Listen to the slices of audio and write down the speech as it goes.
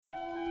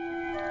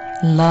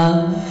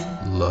Love,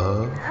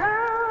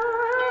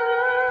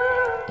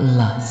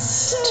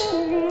 lust,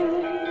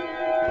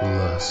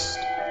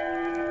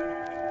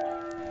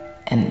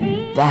 and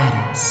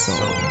badass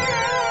soul.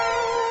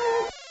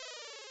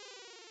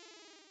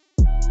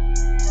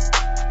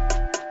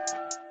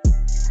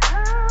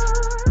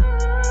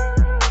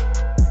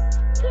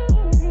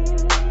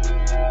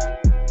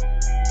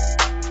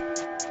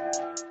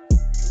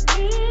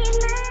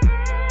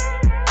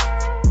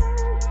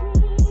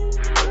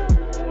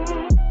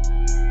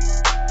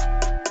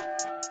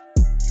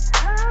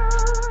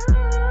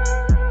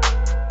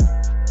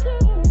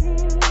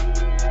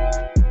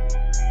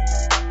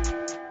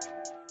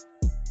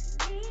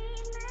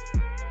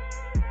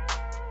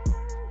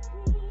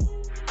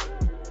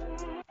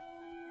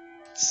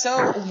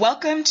 So,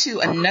 welcome to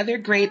another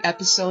great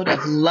episode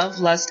of Love,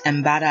 Lust,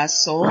 and Badass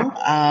Soul.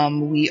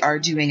 We are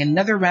doing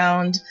another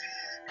round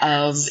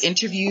of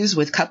interviews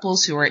with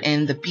couples who are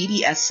in the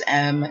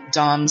BDSM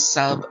Dom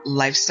Sub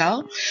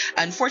lifestyle.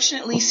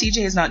 Unfortunately,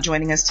 CJ is not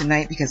joining us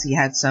tonight because he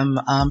had some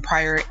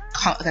prior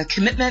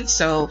commitments,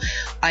 so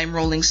I'm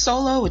rolling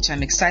solo, which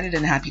I'm excited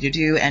and happy to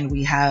do, and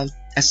we have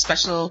a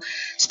special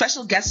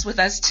guest with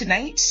us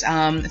tonight.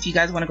 If you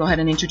guys want to go ahead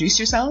and introduce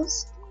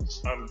yourselves.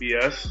 I'm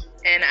BS.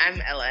 And I'm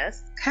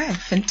LS. Okay,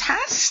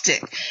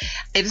 fantastic.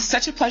 It is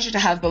such a pleasure to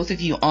have both of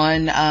you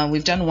on.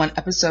 We've done one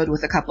episode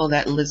with a couple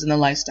that lives in the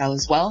lifestyle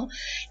as well.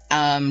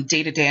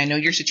 Day to day, I know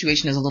your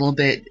situation is a little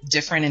bit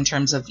different in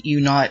terms of you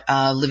not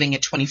living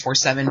it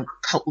 24/7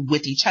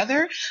 with each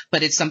other,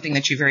 but it's something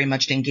that you're very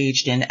much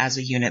engaged in as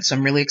a unit. So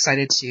I'm really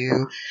excited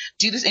to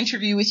do this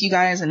interview with you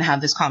guys and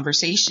have this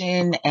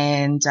conversation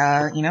and,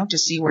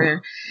 just see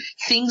where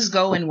things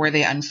go and where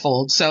they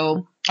unfold.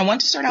 So I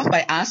want to start off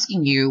by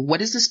asking you, what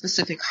is the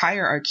specific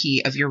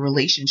hierarchy of your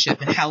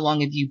relationship and how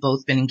long have you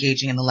both been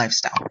engaging in the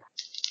lifestyle?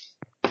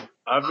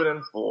 I've been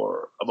in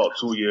for about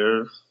 2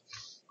 years.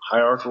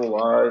 Hierarchical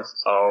wise,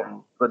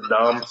 the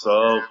Dom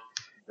sub,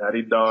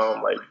 daddy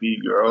Dom, like B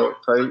girl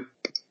type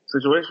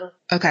situation.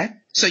 Okay.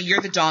 So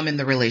you're the Dom in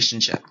the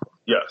relationship?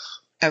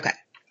 Yes. Okay.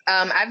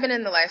 I've been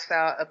in the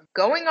lifestyle of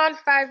going on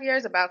 5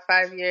 years, about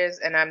 5 years,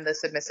 and I'm the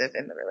submissive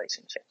in the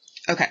relationship.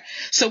 Okay.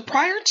 So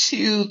prior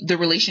to the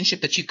relationship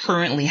that you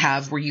currently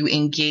have, were you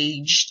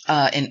engaged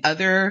in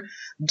other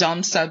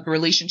Dom sub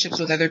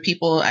relationships with other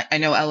people? I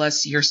know,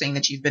 LS, you're saying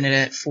that you've been in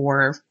it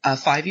for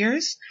 5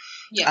 years.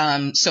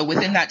 Yeah. So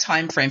within that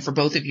time frame for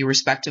both of you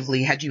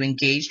respectively, had you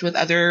engaged with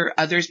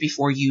others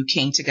before you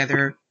came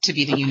together to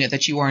be the unit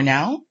that you are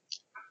now?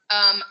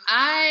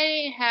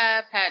 I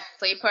have had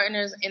play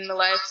partners in the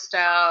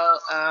lifestyle,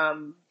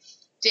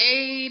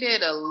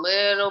 dated a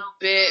little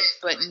bit,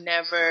 but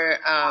never,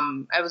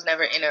 I was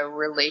never in a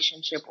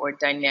relationship or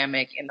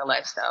dynamic in the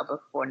lifestyle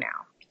before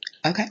now.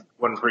 Okay.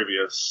 One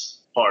previous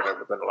partner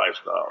within the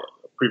lifestyle,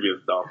 a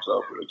previous Dom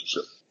sub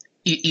relationship.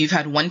 You've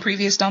had one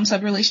previous Dom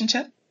sub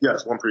relationship?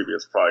 Yes, one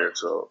previous prior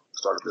to the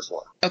start of this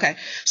one. Okay.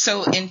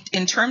 So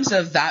in terms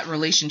of that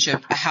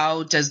relationship,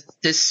 how does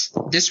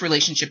this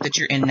relationship that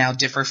you're in now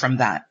differ from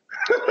that?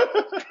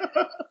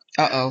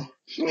 Uh-oh.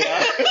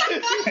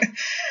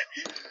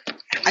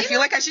 I feel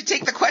like I should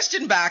take the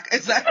question back.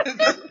 Is that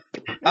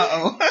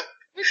uh-oh.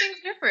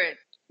 Everything's different.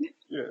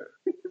 Yeah.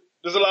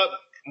 There's a lot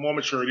more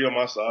maturity on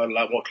my side, a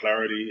lot more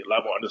clarity, a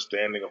lot more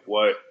understanding of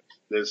what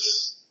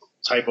this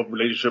type of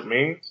relationship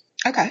means.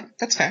 Okay,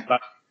 that's fair. A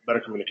lot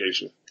better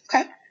communication.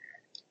 Okay.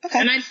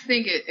 And I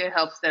think it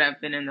helps that I've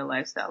been in the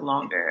lifestyle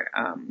longer,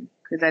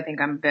 because I think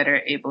I'm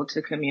better able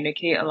to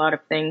communicate a lot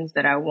of things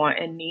that I want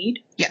and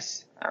need.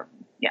 Yes.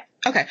 Yeah.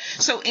 Okay.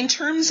 So in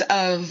terms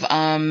of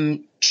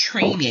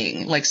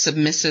training, like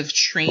submissive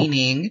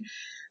training,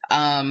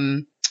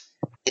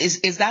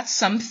 is that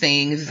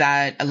something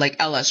that, like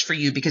LS for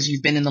you, because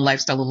you've been in the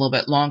lifestyle a little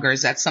bit longer,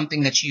 is that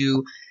something that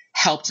you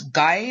helped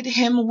guide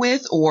him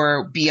with,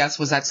 or BS,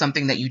 was that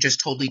something that you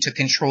just totally took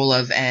control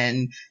of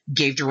and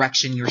gave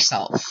direction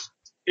yourself?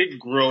 It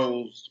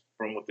grows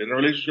from within the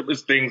relationship.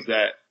 It's things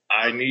that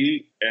I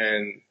need,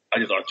 and I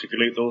just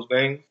articulate those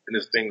things. And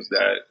there's things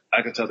that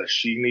I can tell that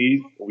she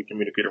needs, and we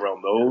communicate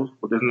around those.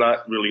 But there's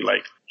not really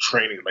like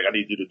training, like I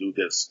need you to do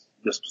this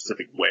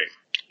specific way.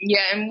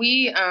 Yeah, and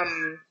we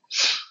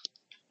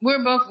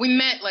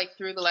met like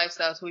through the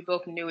lifestyle, so we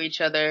both knew each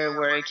other.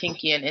 We're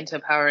kinky and into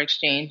power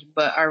exchange,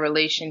 but our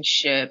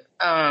relationship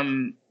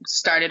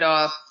started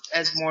off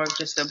as more of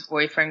just a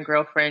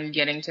boyfriend-girlfriend,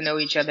 getting to know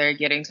each other,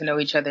 getting to know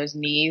each other's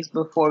needs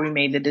before we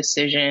made the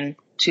decision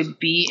to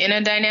be in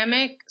a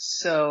dynamic.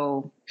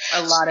 So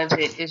a lot of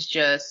it is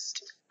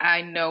just,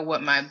 I know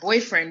what my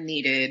boyfriend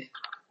needed,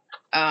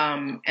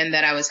 and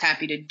that I was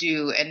happy to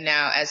do. And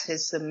now as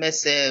his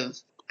submissive,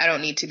 I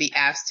don't need to be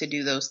asked to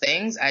do those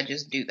things. I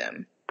just do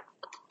them.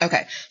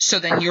 Okay. So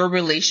then your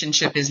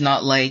relationship is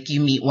not like you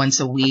meet once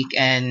a week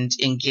and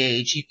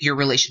engage. Your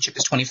relationship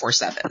is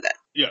 24/7 then?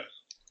 Yes.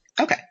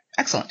 Okay.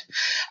 Excellent.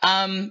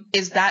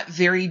 Is that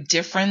very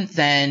different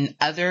than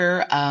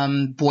other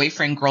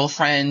boyfriend,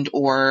 girlfriend,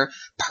 or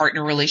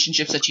partner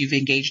relationships that you've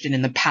engaged in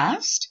the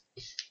past?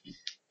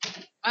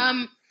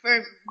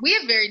 We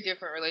have very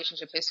different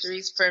relationship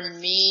histories. For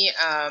me,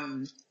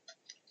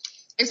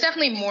 it's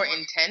definitely more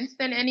intense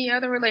than any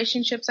other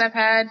relationships I've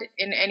had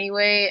in any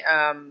way.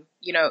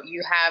 You know,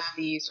 you have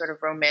the sort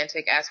of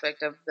romantic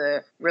aspect of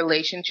the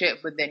relationship,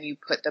 but then you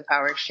put the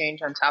power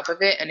exchange on top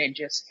of it and it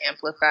just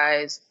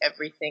amplifies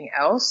everything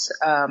else.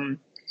 I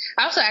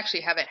also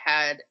actually haven't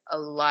had a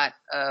lot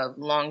of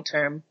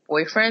long-term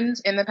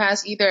boyfriends in the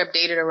past either. I've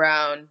dated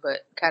around, but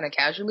kind of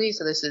casually.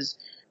 So this is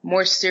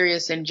more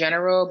serious in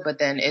general, but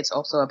then it's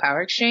also a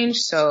power exchange.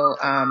 So,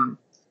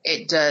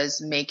 it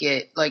does make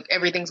it like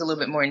everything's a little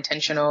bit more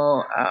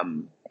intentional,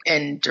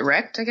 and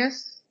direct, I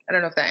guess. I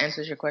don't know if that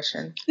answers your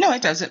question. No,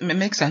 it does. It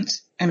makes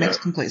sense. It makes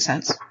complete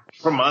sense.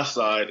 From my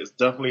side, it's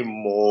definitely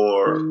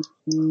more,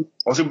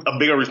 I'll say a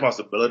bigger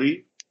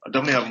responsibility. I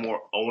definitely have more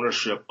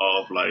ownership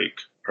of like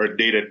her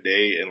day to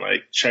day and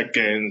like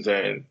check-ins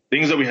and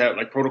things that we have,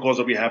 like protocols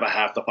that we have, I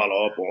have to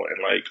follow up on.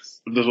 And like,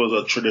 if this was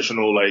a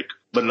traditional like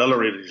vanilla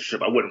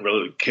relationship, I wouldn't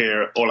really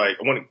care, or like,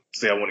 I wouldn't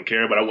say I wouldn't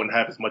care, but I wouldn't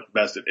have as much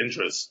vested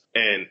interest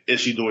in is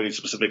she doing these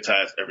specific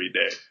tasks every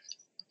day.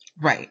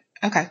 Right.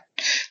 Okay.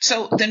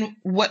 So then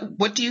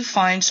what do you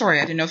find? Sorry,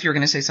 I didn't know if you were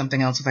going to say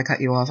something else. If I cut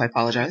you off, I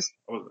apologize.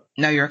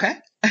 No, you're okay.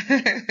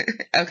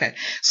 Okay.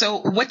 So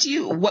what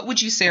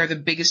would you say are the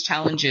biggest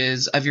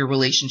challenges of your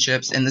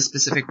relationships in the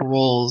specific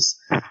roles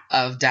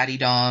of daddy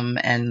dom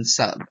and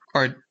sub?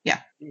 Or yeah.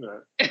 You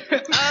know,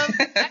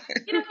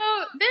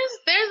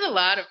 there's a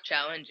lot of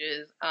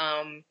challenges.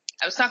 I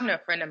was talking to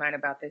a friend of mine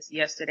about this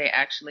yesterday,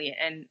 actually,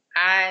 and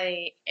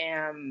I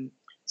am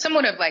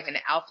somewhat of like an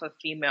alpha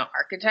female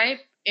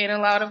archetype in a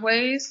lot of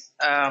ways,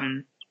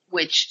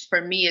 which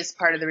for me is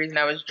part of the reason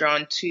I was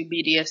drawn to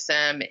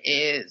BDSM,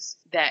 is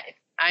that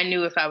I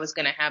knew if I was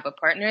going to have a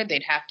partner,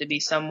 they'd have to be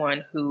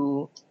someone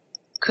who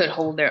could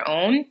hold their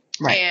own.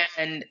 Right.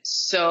 And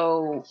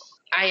so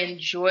I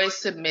enjoy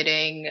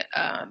submitting,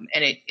 and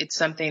it's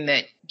something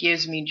that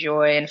gives me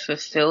joy and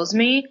fulfills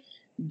me,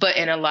 but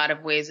in a lot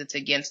of ways it's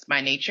against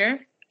my nature.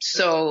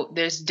 So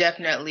there's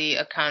definitely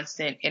a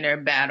constant inner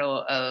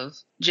battle of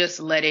just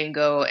letting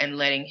go and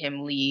letting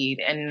him lead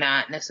and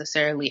not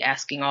necessarily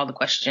asking all the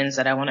questions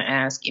that I want to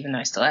ask, even though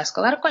I still ask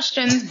a lot of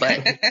questions, but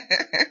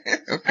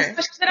okay.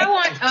 questions that I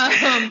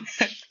want.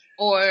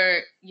 Or,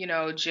 you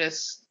know,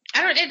 just,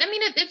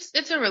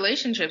 it's a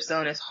relationship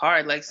zone. It's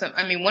hard. Like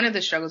one of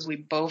the struggles we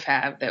both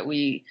have that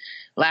we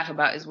laugh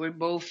about is we're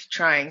both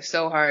trying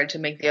so hard to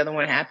make the other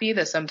one happy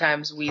that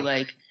sometimes we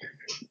like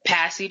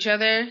pass each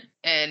other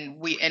and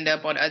we end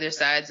up on other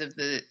sides of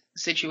the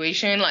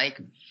situation.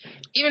 Like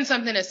even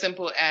something as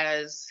simple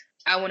as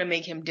I want to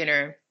make him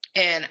dinner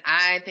and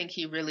I think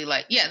he really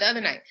the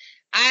other night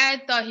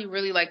I thought he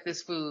really liked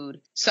this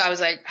food. So I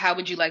was like, how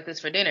would you like this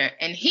for dinner?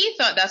 And he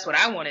thought that's what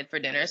I wanted for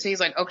dinner. So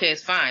he's like, okay,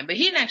 it's fine. But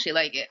he didn't actually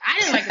like it. I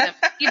didn't like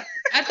it.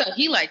 I thought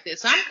he liked it.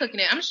 So I'm cooking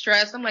it. I'm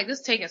stressed. I'm like,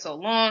 this is taking so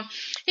long.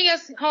 He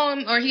gets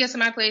home or he gets to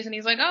my place and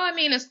he's like, oh, I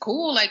mean, it's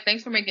cool. Like,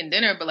 thanks for making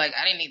dinner. But like,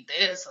 I didn't need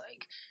this.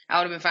 Like, I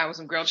would have been fine with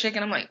some grilled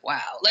chicken. I'm like,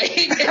 wow.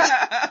 Like,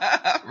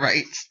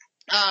 right.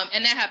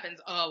 And that happens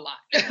a lot,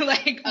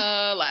 like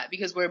a lot,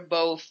 because we're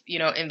both, you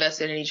know,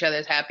 invested in each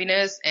other's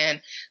happiness.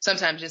 And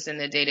sometimes just in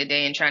the day to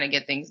day and trying to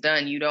get things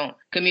done, you don't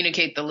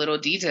communicate the little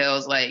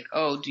details like,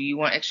 oh, do you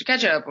want extra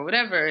ketchup or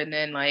whatever? And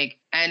then like,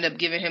 I end up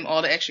giving him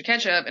all the extra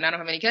ketchup and I don't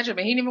have any ketchup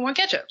and he didn't even want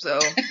ketchup. So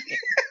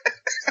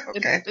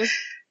okay.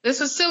 It's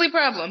a silly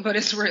problem, but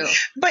it's real.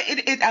 But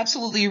it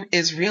absolutely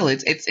is real.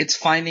 It's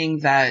finding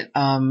that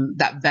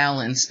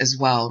balance as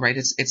well, right?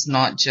 It's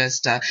not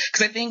just,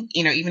 cause I think,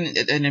 you know, even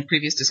in a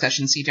previous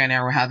discussion, CJ and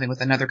I were having with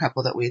another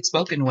couple that we had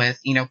spoken with,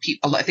 you know,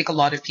 I think a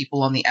lot of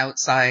people on the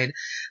outside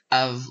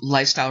of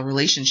lifestyle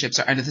relationships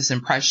are under this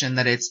impression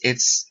that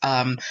it's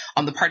on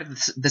the part of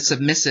the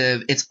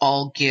submissive, it's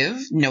all give,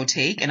 no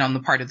take. And on the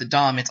part of the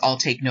dom, it's all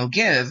take, no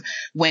give,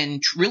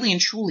 when really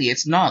and truly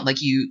it's not. Like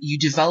you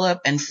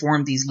develop and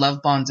form these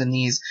love bonds and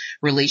these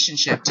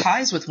relationship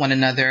ties with one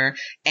another.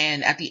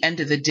 And at the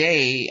end of the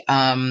day,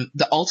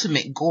 the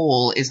ultimate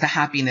goal is the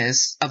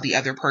happiness of the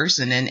other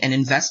person and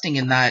investing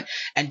in that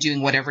and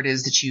doing whatever it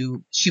is that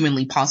you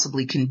humanly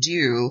possibly can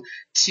do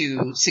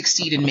to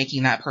succeed in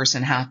making that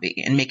person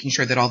happy and making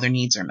sure that all their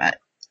needs are met.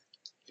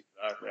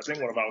 Exactly. I think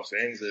one of our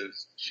sayings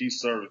is she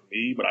serves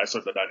me, but I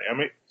serve the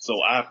dynamic.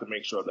 So I have to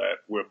make sure that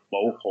we're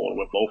both whole,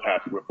 we're both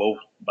happy, we're both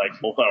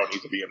both our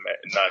needs are being met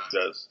and not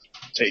just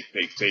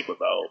take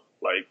without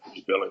like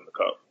refilling the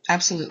cup.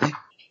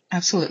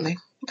 Absolutely.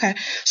 Okay.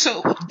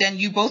 So then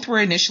you both were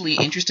initially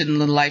interested in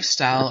the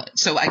lifestyle.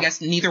 So I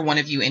guess neither one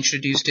of you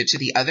introduced it to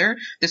the other.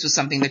 This was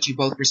something that you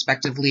both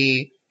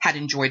respectively had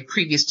enjoyed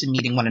previous to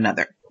meeting one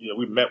another. Yeah,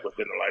 we met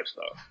within the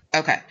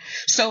lifestyle. Okay.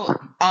 So,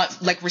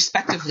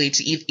 respectively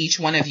to each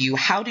one of you,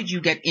 how did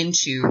you get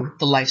into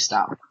the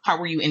lifestyle? How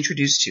were you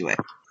introduced to it?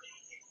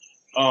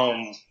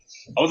 I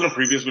was in a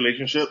previous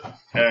relationship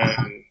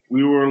and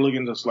we were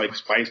looking to like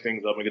spice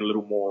things up and get a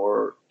little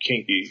more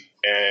kinky.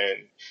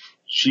 And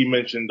she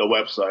mentioned the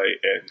website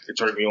and it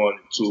turned me on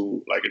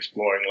to like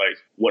exploring like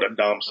what a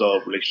dom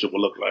sub relationship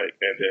would look like.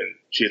 And then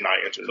she and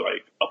I entered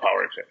like a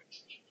power exchange.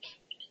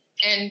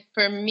 And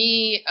for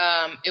me,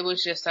 it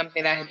was just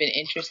something that I had been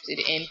interested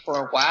in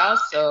for a while.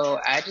 So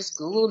I just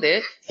Googled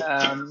it.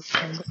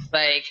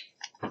 Like,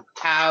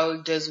 how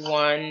does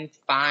one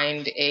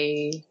find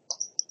a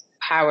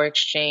power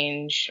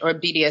exchange or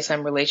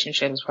BDSM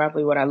relationship is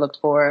probably what I looked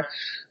for.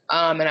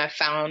 And I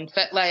found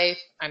FetLife.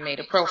 I made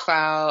a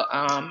profile.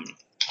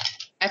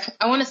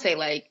 I want to say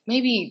like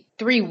maybe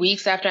 3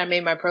 weeks after I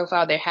made my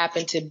profile, there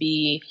happened to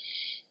be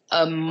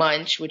a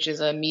munch, which is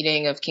a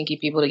meeting of kinky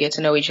people to get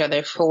to know each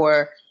other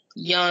for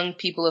young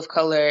people of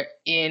color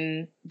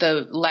in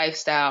the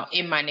lifestyle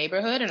in my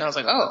neighborhood. And I was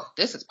like, oh,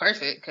 this is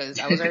perfect, because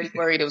I was already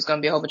worried it was going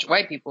to be a whole bunch of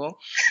white people.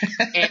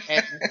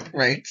 And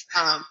right.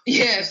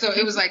 Yeah, so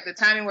it was like the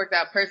timing worked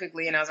out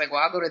perfectly. And I was like,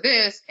 well, I'll go to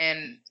this.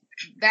 And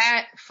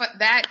that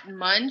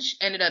munch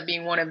ended up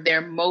being one of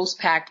their most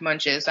packed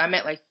munches. So I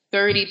met like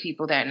 30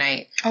 people that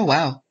night. Oh,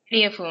 wow.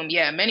 Many of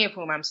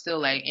whom I'm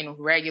still like in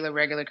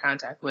regular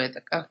contact with,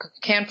 a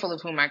handful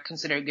of whom I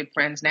consider good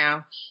friends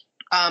now.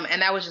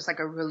 And that was just like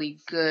a really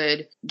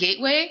good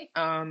gateway.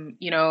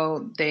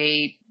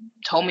 They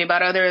told me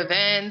about other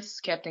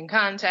events, kept in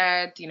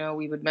contact.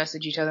 We would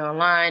message each other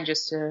online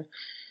just to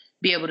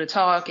be able to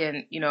talk.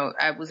 And,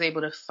 I was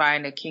able to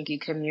find a kinky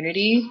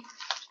community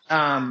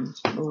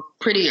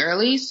pretty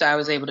early. So I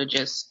was able to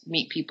just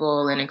meet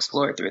people and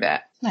explore through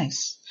that.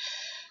 Nice.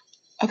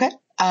 Okay.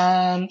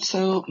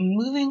 So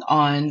moving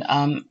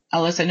on,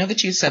 Ellis, I know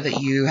that you said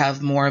that you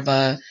have more of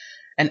an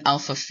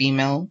alpha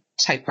female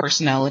type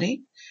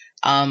personality.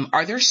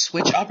 Are there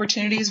switch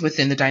opportunities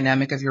within the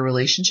dynamic of your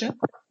relationship?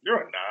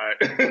 You're not.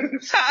 You're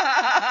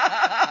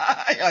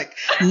like,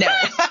 no.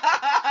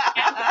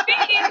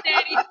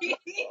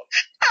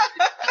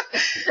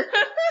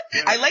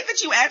 I like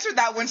that you answered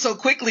that one so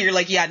quickly. You're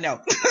like, yeah, no.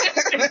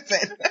 That's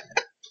it.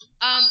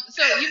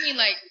 So you mean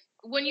like,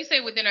 when you say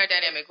within our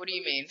dynamic, what do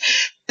you mean?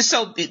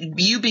 So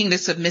you being the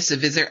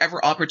submissive, is there ever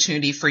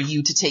opportunity for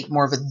you to take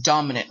more of a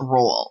dominant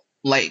role?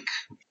 Like,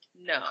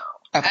 no.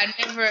 Okay.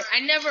 I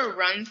never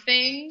run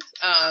things.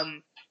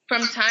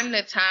 From time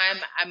to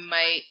time, I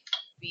might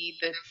be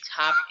the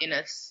top in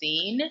a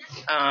scene.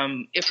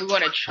 If we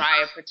want to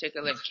try a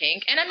particular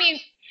kink. And I mean,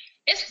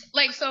 it's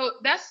like, so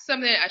that's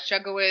something I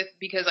struggle with,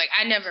 because like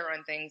I never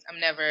run things. I'm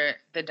never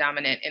the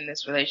dominant in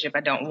this relationship.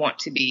 I don't want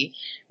to be.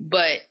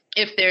 But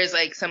if there's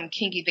like some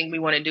kinky thing we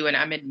want to do and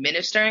I'm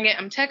administering it,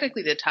 I'm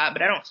technically the top,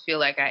 but I don't feel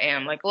like I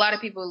am. Like a lot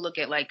of people look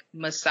at like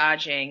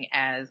massaging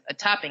as a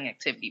topping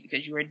activity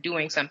because you are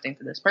doing something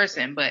for this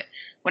person. But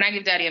when I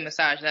give Daddy a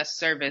massage, that's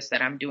service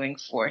that I'm doing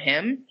for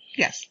him.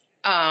 Yes.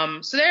 So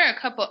there are a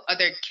couple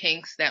other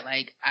kinks that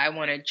like I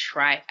want to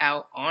try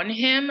out on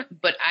him,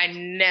 but I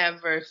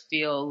never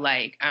feel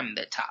like I'm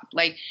the top.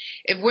 Like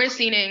if we're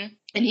scening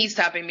and he's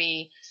topping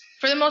me,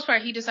 for the most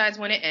part, he decides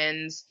when it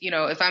ends.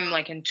 If I'm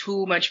like in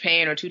too much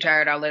pain or too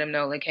tired, I'll let him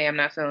know like, hey, I'm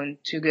not feeling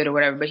too good or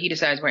whatever, but he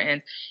decides where it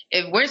ends.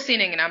 If we're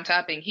scening and I'm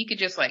topping, he could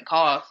just like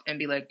cough and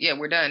be like, yeah,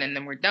 we're done. And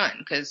then we're done,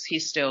 because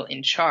he's still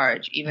in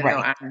charge, even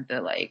though I'm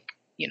the like,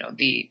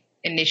 the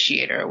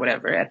initiator or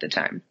whatever at the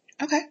time.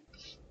 Okay.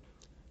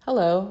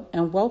 Hello,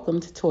 and welcome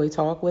to Toy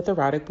Talk with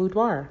Erotic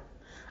Boudoir.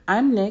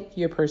 I'm Nick,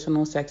 your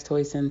personal sex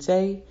toy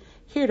sensei,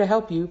 here to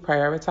help you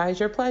prioritize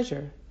your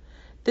pleasure.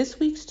 This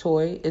week's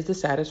toy is the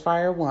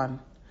Satisfier 1,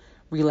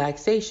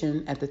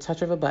 relaxation at the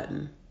touch of a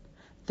button.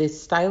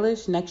 This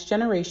stylish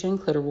next-generation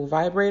clitoral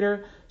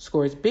vibrator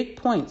scores big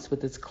points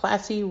with its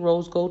classy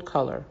rose gold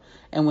color,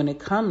 and when it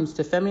comes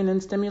to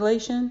feminine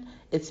stimulation,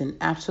 it's an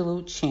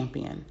absolute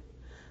champion.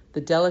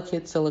 The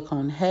delicate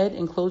silicone head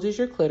encloses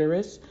your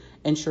clitoris,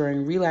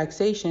 ensuring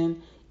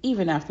relaxation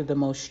even after the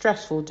most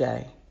stressful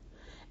day.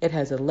 It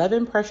has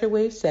 11 pressure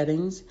wave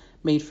settings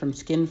made from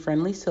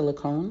skin-friendly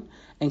silicone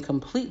and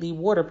completely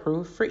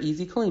waterproof for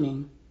easy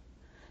cleaning.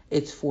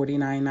 It's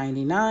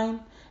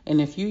 $49.99,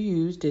 and if you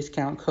use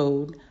discount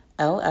code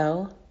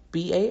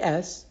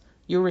LLBAS,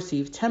 you'll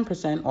receive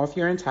 10% off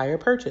your entire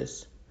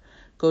purchase.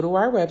 Go to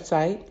our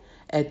website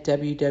at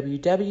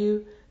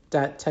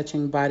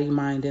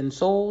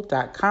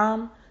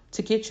www.touchingbodyminandsoul.com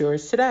to get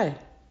yours today.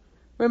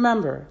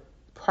 Remember,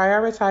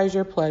 prioritize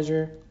your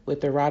pleasure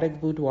with Erotic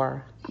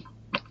Boudoir.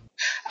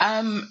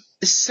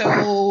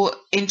 So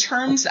in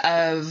terms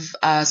of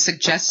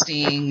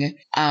suggesting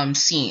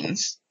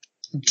scenes,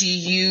 do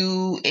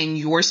you, in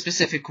your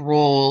specific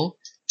role,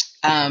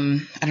 I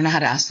don't know how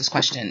to ask this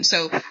question.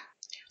 So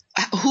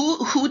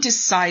who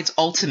decides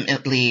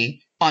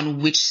ultimately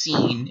on which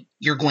scene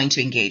you're going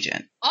to engage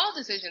in? All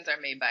decisions are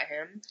made by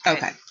him.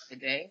 Okay. At the end of the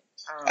day.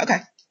 Okay.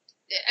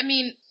 I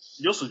mean,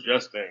 you'll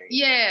suggest things.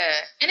 Yeah.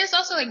 And it's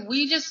also like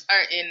we just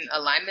are in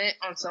alignment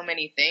on so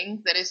many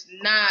things that it's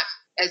not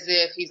as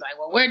if he's like,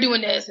 well, we're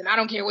doing this and I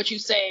don't care what you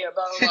say or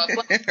blah, blah,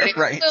 blah. But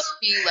right. It will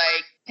be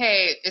like,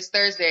 hey, it's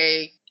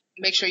Thursday.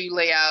 Make sure you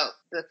lay out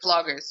the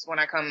floggers when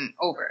I come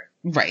over.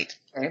 Right.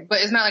 Okay? But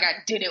it's not like I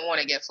didn't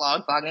want to get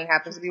flogged. Flogging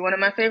happens to be one of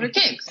my favorite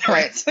kinks.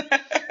 Right.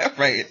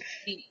 Right.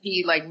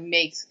 He like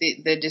makes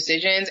the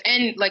decisions.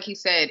 And like he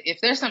said, if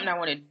there's something I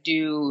want to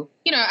do,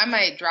 I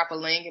might drop a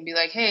link and be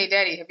like, hey,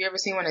 Daddy, have you ever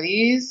seen one of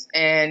these?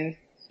 And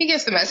he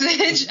gets the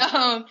message.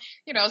 So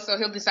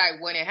he'll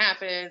decide when it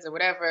happens or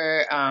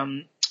whatever.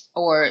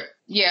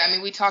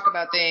 We talk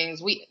about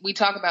things. We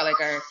talk about like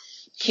our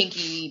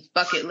kinky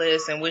bucket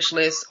list and wish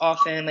lists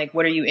often. Like,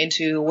 what are you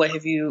into? What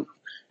have you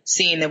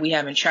seen that we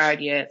haven't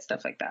tried yet?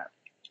 Stuff like that.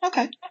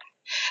 Okay.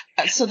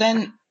 So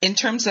then in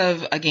terms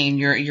of, again,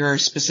 your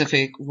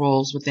specific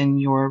roles within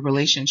your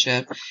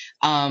relationship,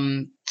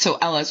 so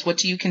Ellis, what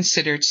do you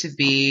consider to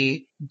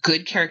be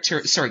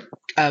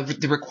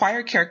the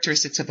required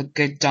characteristics of a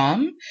good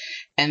dom?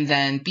 And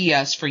then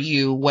BS for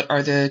you, what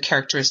are the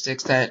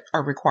characteristics that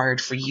are required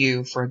for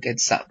you for a good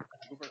sub?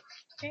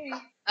 Okay.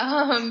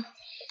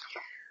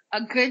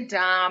 A good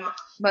dom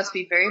must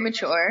be very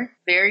mature,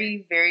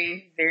 very,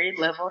 very, very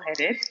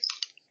level-headed.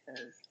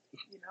 Because,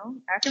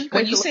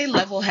 when you say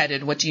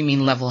level-headed, what do you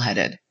mean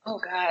level-headed? Oh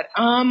God.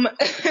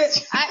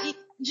 I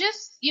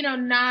just,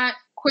 not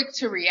quick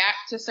to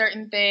react to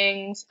certain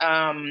things.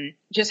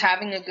 Just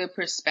having a good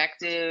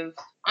perspective,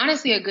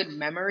 honestly, a good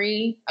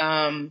memory.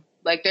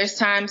 Like there's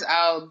times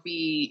I'll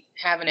be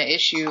having an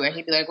issue and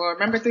he'd be like, well,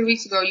 remember 3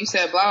 weeks ago you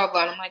said blah, blah,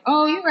 blah. And I'm like,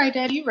 oh, you're right,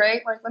 Dad, you're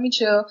right. Like, let me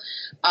chill.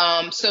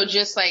 So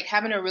just like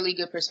having a really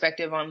good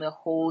perspective on the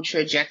whole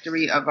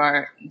trajectory of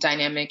our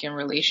dynamic and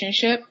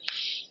relationship.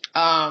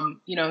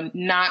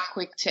 Not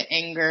quick to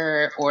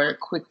anger or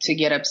quick to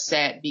get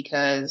upset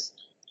because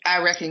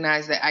I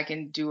recognize that I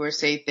can do or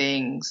say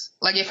things.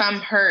 Like if I'm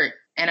hurt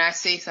and I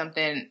say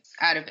something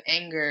out of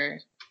anger,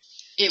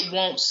 it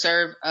won't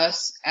serve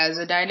us as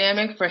a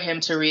dynamic for him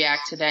to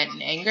react to that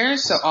in anger.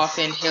 So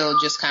often he'll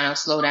just kind of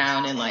slow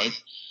down and like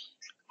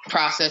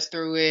process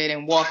through it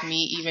and walk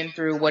me even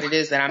through what it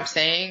is that I'm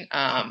saying,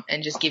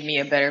 and just give me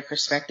a better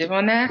perspective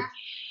on that.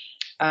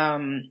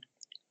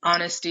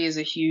 Honesty is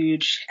a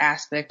huge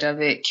aspect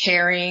of it.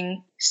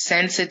 Caring,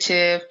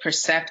 sensitive,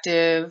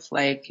 perceptive.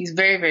 Like he's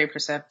very, very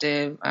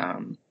perceptive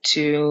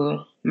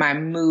to my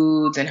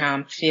moods and how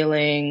I'm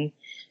feeling.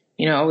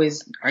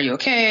 Always, are you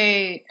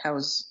okay?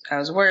 How's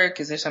work?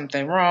 Is there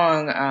something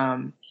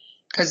wrong?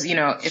 'Cause,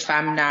 if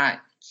I'm not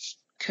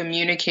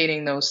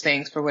communicating those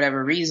things for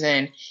whatever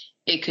reason,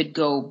 it could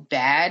go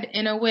bad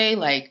in a way.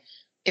 Like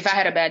if I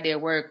had a bad day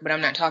at work, but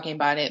I'm not talking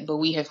about it, but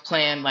we have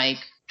planned like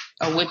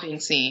a whipping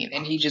scene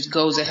and he just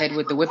goes ahead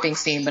with the whipping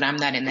scene, but I'm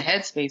not in the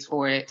headspace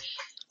for it.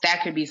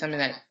 That could be something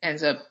that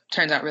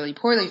turns out really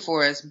poorly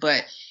for us,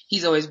 but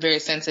he's always very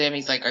sensitive.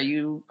 He's like, are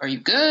you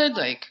good?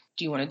 Like,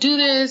 do you want to do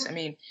this? I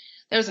mean,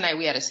 there was a night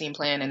we had a scene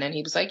plan and then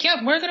he was like,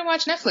 yep, we're going to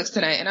watch Netflix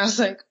tonight. And I was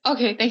like,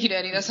 okay, thank you,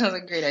 Daddy. That sounds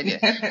like a great idea.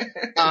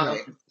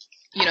 And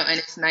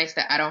it's nice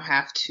that I don't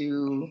have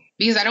to,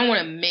 because I don't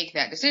want to make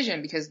that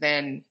decision because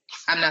then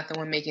I'm not the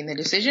one making the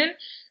decision,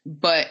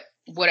 but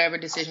whatever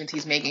decisions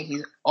he's making,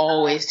 he's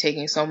always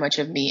taking so much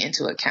of me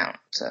into account.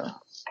 So,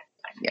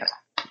 yeah.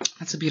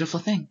 That's a beautiful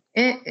thing.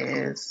 It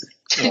is.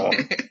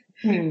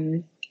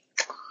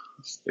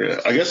 Yeah,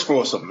 I guess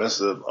for a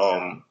submissive,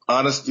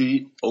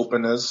 honesty,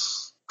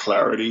 openness,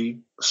 clarity,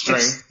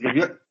 strength.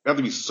 You have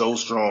to be so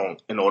strong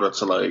in order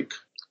to like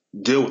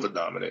deal with the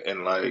dominant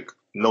and like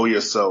know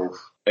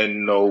yourself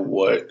and know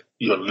what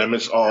your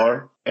limits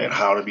are and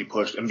how to be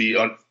pushed and be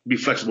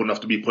flexible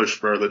enough to be pushed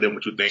further than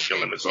what you think your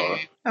limits are.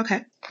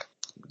 Okay.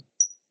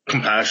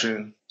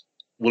 Compassion,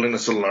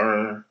 willingness to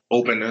learn,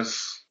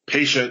 openness,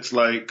 patience.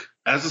 Like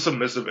as a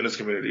submissive in this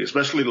community,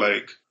 especially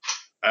like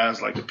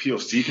as like the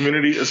POC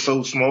community is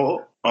so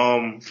small,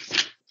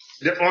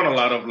 there aren't a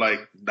lot of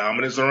like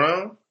dominance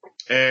around,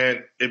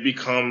 and it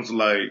becomes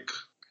like,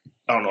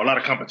 I don't know, a lot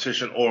of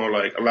competition or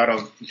like a lot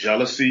of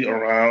jealousy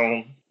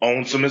around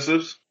own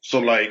submissives. So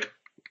like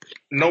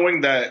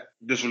knowing that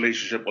this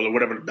relationship or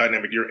whatever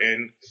dynamic you're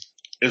in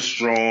is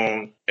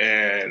strong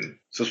and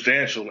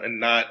substantial and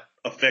not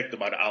affected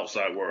by the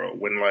outside world,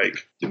 when like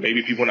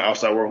maybe people in the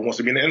outside world wants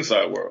to be in the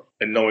inside world,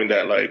 and knowing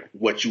that like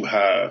what you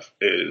have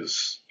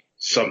is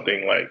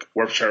something like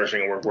worth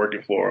cherishing and worth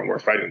working for and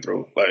worth fighting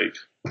through. Like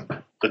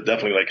that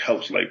definitely like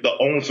helps. Like the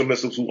own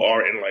submissives who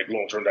are in like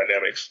long-term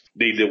dynamics,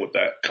 they deal with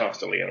that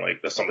constantly, and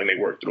like that's something they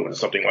work through and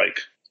it's something like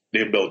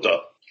they've built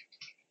up.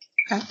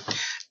 Okay.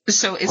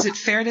 So is it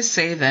fair to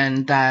say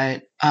then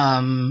that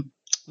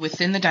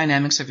within the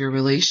dynamics of your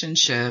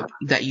relationship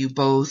that you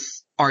both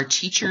are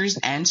teachers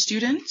and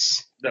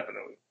students?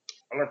 Definitely.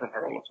 I learn from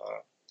her all the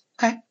time.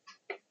 Okay.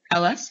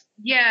 Ellis?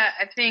 Yeah,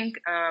 I think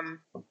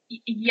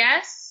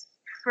yes,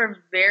 for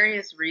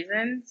various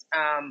reasons.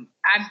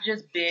 I've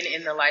just been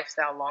in the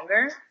lifestyle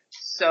longer,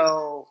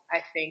 so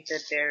I think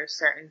that there are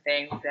certain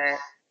things that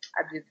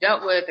I've just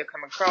dealt with or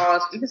come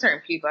across. Even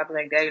certain people, I'd be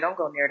like, Daddy, don't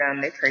go near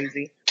them. They're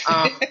crazy.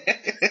 Okay.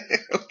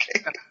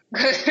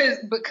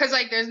 Because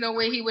like there's no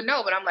way he would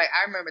know, but I'm like,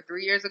 I remember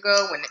 3 years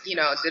ago when,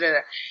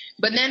 da-da-da.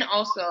 But then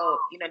also,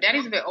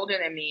 Daddy's a bit older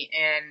than me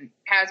and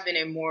has been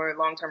in more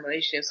long-term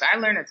relationships. So I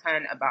learned a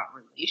ton about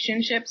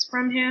relationships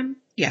from him.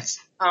 Yes.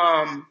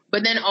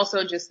 But then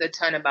also just a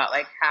ton about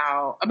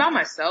about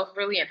myself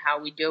really and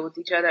how we deal with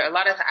each other. I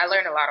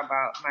learned a lot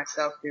about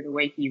myself through the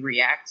way he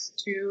reacts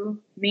to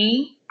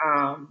me.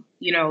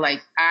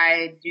 Like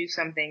I do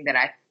something that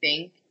I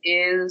think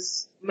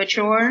is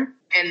mature.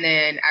 And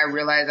then I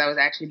realized I was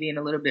actually being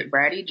a little bit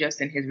bratty just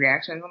in his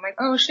reactions. I'm like,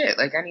 oh shit,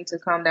 like I need to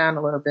calm down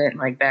a little bit and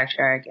like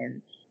backtrack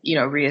and, you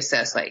know,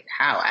 reassess like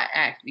how I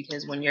act,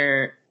 because when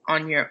you're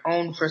on your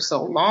own for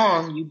so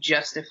long, you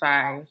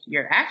justify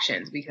your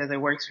actions because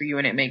it works for you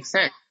and it makes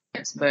sense.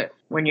 But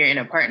when you're in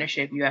a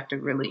partnership, you have to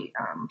really,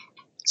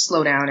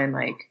 slow down and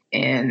like,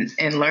 and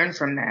learn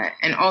from that.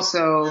 And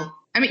also,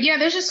 I mean, yeah,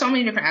 there's just so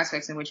many different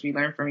aspects in which we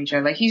learn from each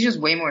other. Like he's just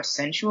way more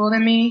sensual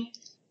than me.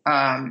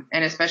 And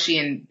especially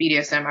in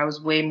BDSM, I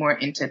was way more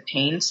into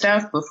pain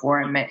stuff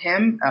before I met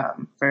him,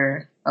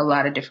 for a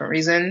lot of different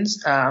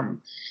reasons.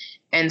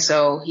 And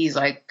so he's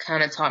like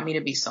kind of taught me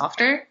to be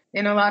softer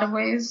in a lot of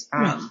ways.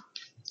 And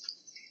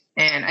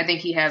I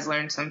think he has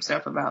learned some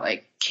stuff about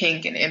like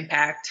kink and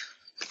impact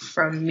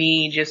from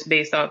me just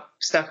based off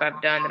stuff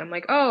I've done that I'm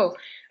like, oh,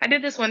 I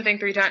did this one thing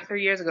 3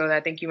 years ago that I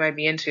think you might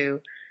be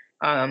into.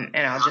 And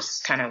I'll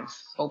just kind of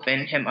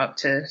open him up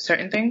to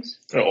certain things.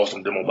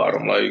 Awesome demo about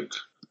him. Like,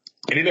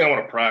 anything I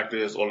want to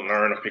practice or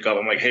learn or pick up,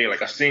 I'm like, hey,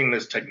 like I've seen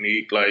this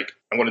technique, like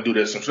I'm going to do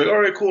this. And she's like, all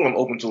right, cool. I'm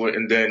open to it.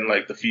 And then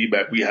like the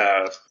feedback we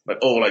have, like,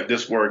 oh, like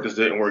this worked, this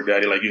didn't work,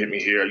 daddy. Like you hit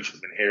me here, you should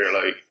have been here.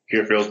 Like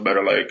here feels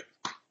better. Like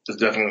it's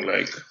definitely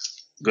like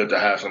good to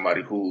have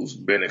somebody who's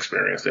been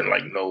experienced and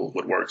like knows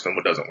what works and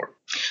what doesn't work.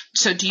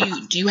 So do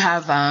you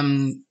have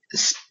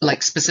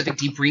like specific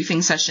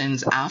debriefing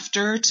sessions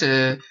after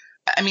to?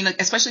 I mean,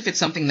 like, especially if it's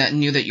something that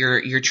new that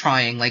you're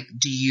trying, like,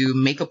 do you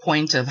make a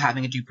point of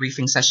having a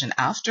debriefing session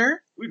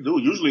after? We do.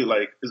 Usually,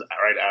 like, it's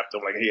right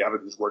after, like, hey, how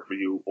did this work for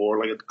you? Or,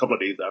 like, a couple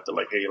of days after,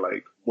 like, hey,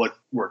 like, what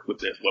worked with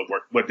this? What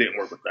worked? What didn't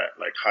work with that?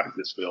 Like, how did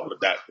this feel? How did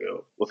that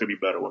feel? What could be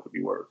better? What could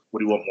be worse? What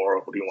do you want more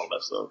of? What do you want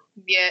less of?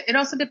 Yeah, it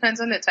also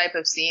depends on the type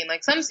of scene.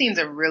 Like, some scenes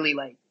are really,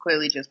 like,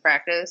 clearly just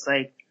practice.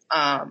 Like,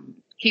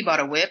 he bought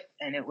a whip,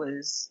 and it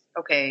was,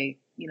 okay,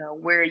 you know,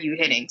 where are you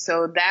hitting?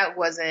 So that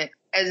wasn't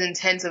as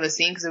intense of a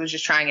scene because it was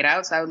just trying it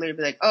out. So I would literally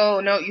be like, oh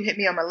no, you hit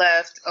me on my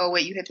left. Oh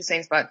wait, you hit the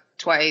same spot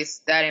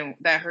twice.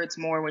 That hurts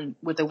more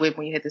with the whip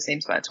when you hit the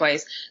same spot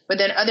twice. But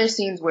then other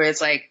scenes where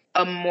it's like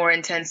a more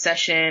intense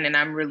session and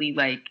I'm really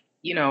like,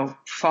 you know,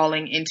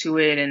 falling into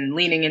it and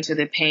leaning into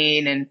the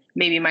pain and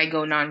maybe might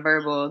go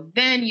nonverbal,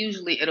 then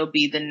usually it'll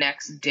be the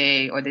next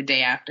day or the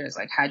day after. It's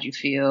like, how'd you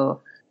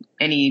feel?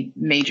 Any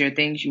major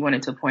things you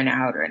wanted to point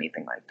out or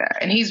anything like that.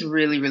 And he's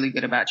really, really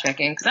good about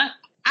checking because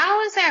I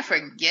always say I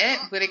forget,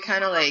 but it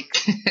kind of like,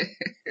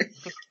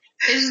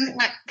 it's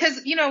not,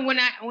 cause you know,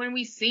 when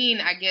we scene,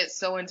 I get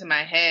so into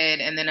my head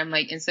and then I'm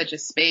like in such a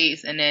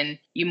space and then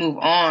you move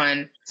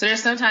on. So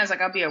there's sometimes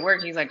like I'll be at work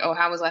and he's like, oh,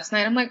 how was last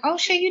night? I'm like, oh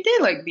shit, you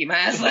did like beat my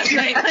ass last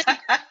night. Like, that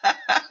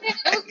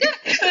was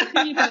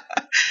good. You know?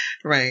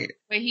 Right.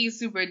 But he's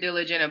super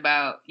diligent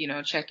about, you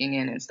know, checking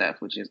in and stuff,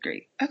 which is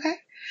great. Okay.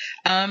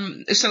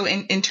 So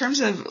in terms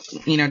of,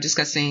 you know,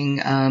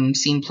 discussing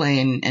scene play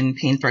and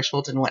pain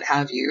thresholds and what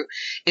have you,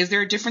 is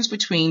there a difference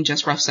between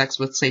just rough sex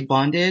with, say,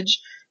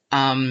 bondage,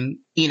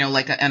 you know,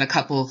 like and a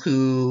couple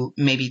who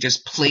maybe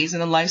just plays in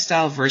the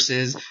lifestyle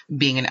versus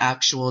being an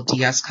actual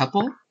DS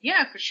couple?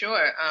 Yeah, for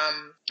sure.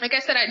 Like I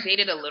said, I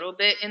dated a little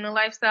bit in the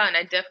lifestyle and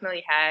I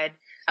definitely had,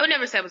 I would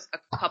never say I was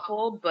a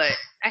couple, but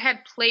I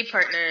had play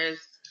partners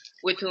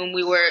with whom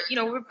we were, you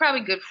know, we were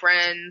probably good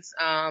friends,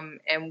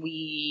 and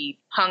we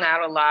hung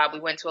out a lot. We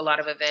went to a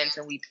lot of events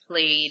and we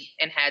played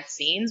and had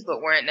scenes,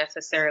 but weren't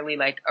necessarily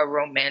like a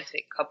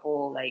romantic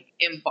couple, like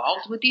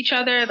involved with each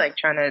other, like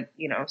trying to,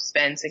 you know,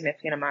 spend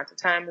significant amounts of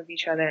time with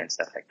each other and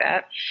stuff like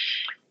that.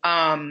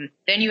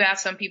 Then you have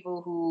some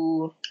people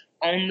who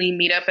only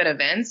meet up at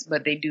events,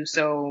 but they do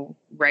so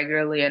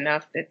regularly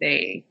enough that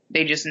they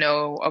just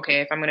know,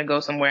 okay, if I'm going to go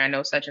somewhere, I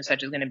know such and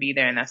such is going to be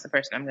there and that's the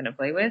person I'm going to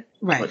play with.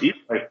 Right. But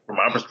even, like, from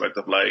my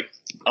perspective, like,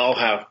 I'll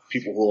have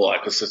people who are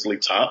like consistently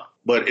top,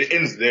 but it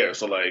ends there.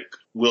 So like,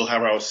 we'll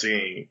have our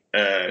scene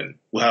and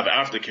we'll have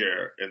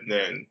aftercare and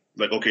then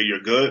like, okay,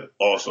 you're good.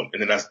 Awesome.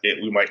 And then that's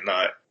it. We might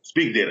not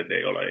speak day to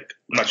day or like,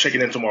 I'm not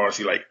checking in tomorrow and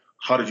see like,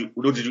 what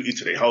did you eat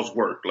today? How's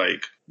work?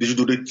 Like, did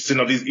you send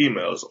out these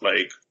emails?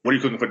 Like, what are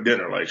you cooking for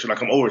dinner? Like, should I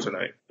come over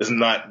tonight? It's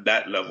not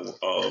that level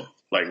of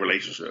like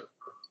relationship.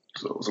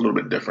 So it's a little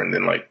bit different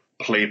than like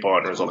play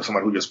partners or like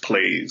somebody who just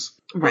plays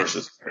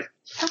versus like,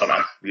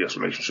 an yes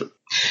relationship.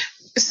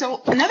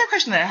 So another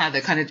question that I had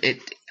that kind of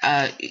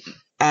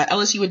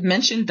Ellis, you had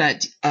mentioned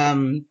that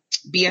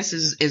BS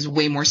is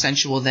way more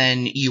sensual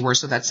than you were,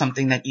 so that's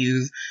something that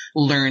you've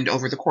learned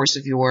over the course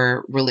of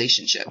your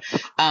relationship.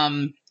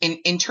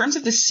 In terms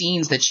of the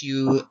scenes that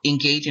you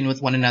engage in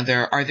with one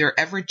another, are there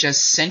ever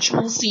just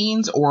sensual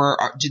scenes, or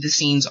do the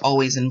scenes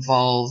always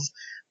involve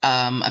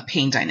a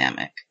pain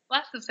dynamic?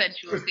 Lots of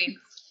sensual scenes,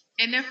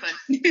 and they're fun.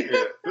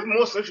 Yeah, there's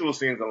more sensual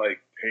scenes than like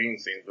pain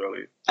scenes,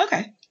 really.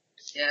 Okay.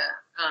 Yeah,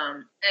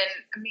 and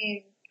I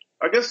mean,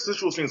 I guess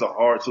sensual scenes are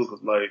hard too,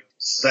 because like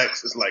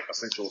sex is like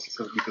essential,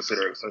 because we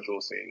consider it a sensual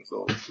scene.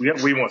 So we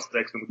have way more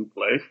sex than we do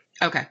play.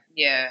 Okay.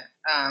 Yeah.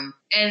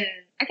 And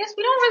I guess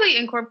we don't really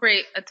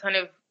incorporate a ton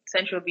of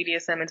sensual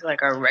BDSM into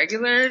like our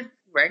regular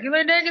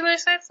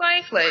sex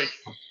life. Like,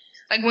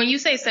 Like when you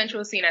say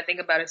sensual scene, I think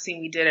about a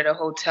scene we did at a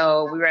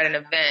hotel. We were at an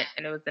event,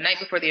 and it was the night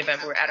before the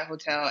event. We were at a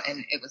hotel,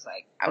 and it was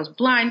like I was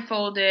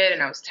blindfolded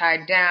and I was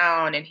tied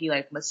down, and he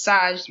like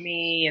massaged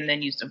me and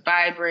then used a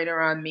vibrator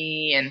on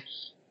me and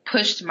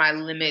pushed my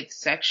limits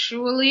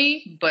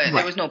sexually, but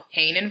there was no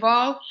pain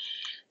involved.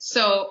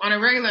 So on a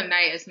regular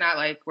night, it's not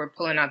like we're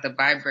pulling out the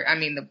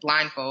the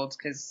blindfolds,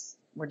 because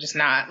we're just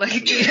not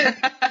like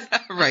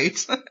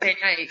right.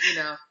 Night,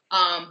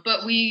 but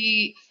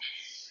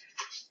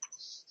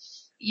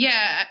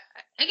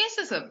I guess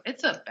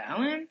it's a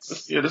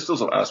balance. Yeah, there's still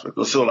some aspects.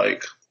 There's still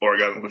like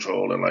orgasm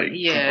control and like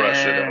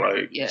compression and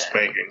like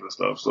spankings and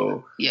stuff.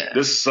 So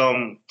there's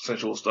some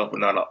sensual stuff, but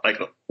not I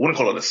wouldn't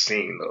call it a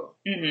scene though.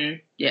 Mm-hmm.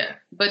 Yeah,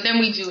 but then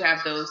we do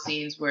have those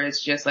scenes where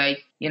it's just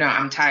like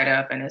I'm tied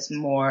up and it's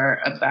more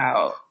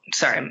about.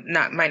 Sorry,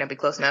 might not be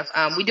close enough.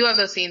 We do have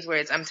those scenes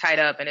where I'm tied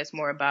up and it's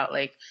more about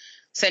like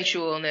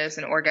sensualness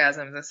and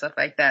orgasms and stuff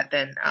like that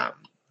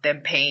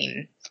than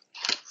pain.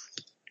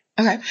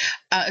 Okay.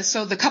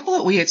 So the couple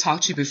that we had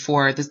talked to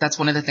before, that's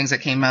one of the things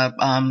that came up,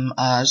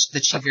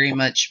 that she very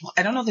much,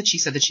 I don't know that she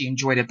said that she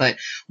enjoyed it, but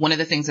one of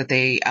the things that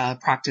they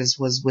practiced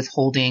was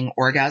withholding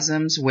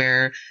orgasms,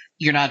 where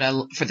you're not,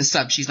 for the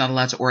sub, she's not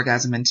allowed to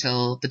orgasm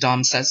until the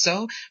dom says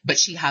so, but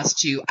she has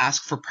to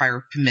ask for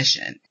prior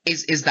permission.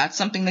 Is that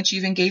something that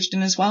you've engaged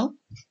in as well?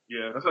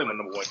 Yeah, that's like my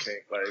number one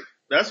kink. Like,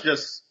 that's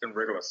just in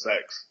regular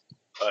sex.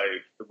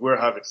 Like, if we're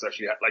having sex,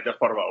 like, that's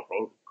part of our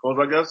codes,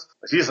 I guess.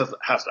 She just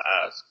has to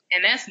ask.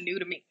 And that's new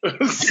to me.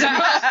 So,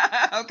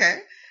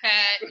 okay.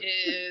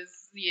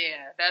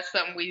 That's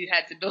something we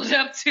had to build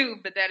up to,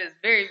 but that is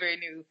very, very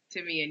new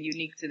to me and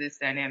unique to this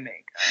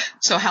dynamic.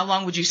 So how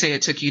long would you say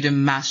it took you to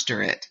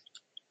master it?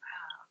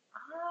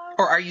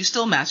 Or are you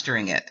still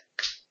mastering it?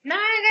 No,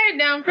 I got it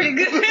down pretty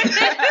good.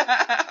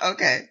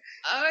 Okay.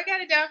 Oh, I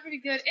got it down pretty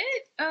good.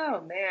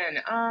 Oh,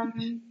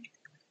 man.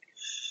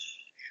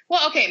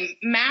 Well, okay,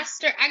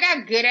 I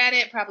got good at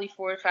it probably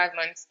 4 or 5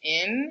 months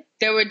in.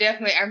 There were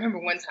definitely, I remember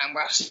one time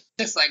where I was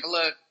just like,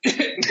 look,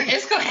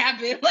 it's going to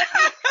happen. Like,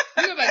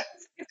 you're like,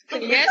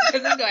 yes,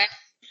 because it's going to happen.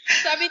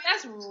 So, I mean,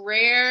 that's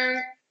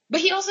rare.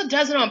 But he also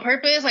does it on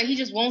purpose. Like, he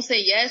just won't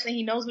say yes, and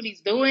he knows what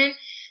he's doing.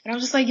 And I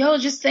was just like, yo,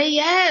 just say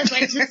yes.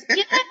 Like, just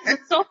yes.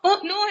 It's so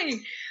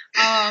annoying.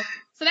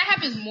 So that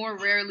happens more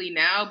rarely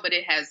now, but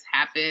it has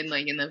happened,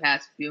 like, in the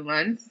past few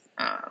months.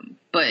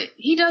 But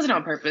he does it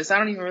on purpose. I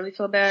don't even really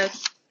feel bad.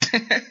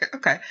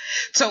 Okay.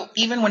 So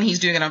even when he's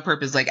doing it on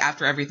purpose, like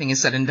after everything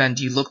is said and done,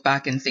 do you look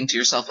back and think to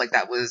yourself, like,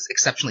 that was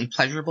exceptionally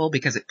pleasurable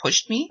because it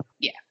pushed me?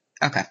 Yeah.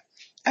 Okay.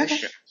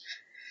 Sure.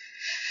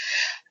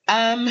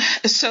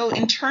 So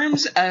in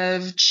terms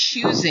of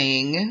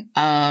choosing,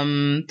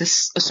 to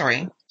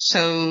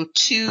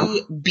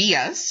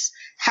BS,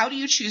 how do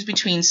you choose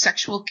between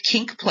sexual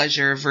kink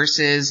pleasure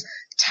versus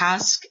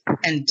task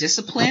and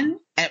discipline,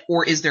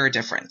 or is there a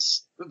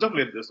difference? There's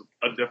definitely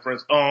a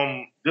difference.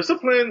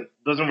 Discipline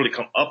doesn't really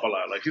come up a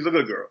lot. Like, she's a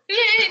good girl.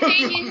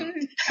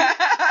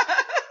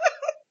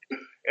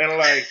 And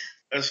like,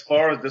 as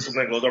far as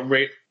discipline goes,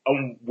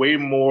 I'm way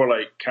more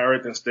like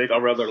carrot than stick.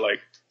 I'd rather like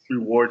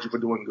reward you for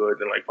doing good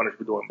than like punish you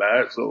for doing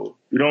bad. So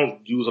we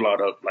don't use a lot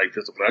of like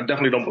discipline. I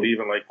definitely don't believe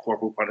in like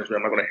corporal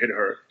punishment. I'm not gonna hit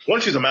her.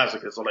 One, she's a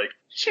masochist, so like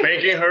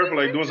spanking her for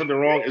like doing something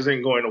wrong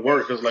isn't going to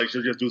work, because like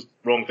she'll just do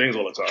wrong things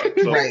all the time.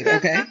 So, right.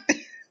 Okay.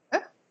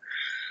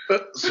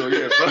 So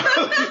yeah.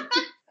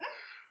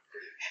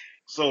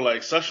 So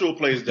like sexual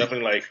play is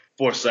definitely like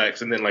for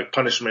sex, and then like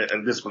punishment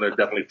and discipline are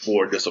definitely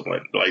for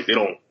discipline. Like, they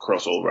don't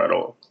cross over at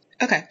all.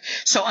 Okay.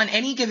 So on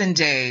any given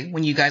day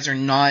when you guys are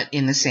not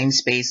in the same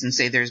space, and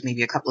say there's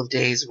maybe a couple of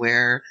days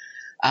where,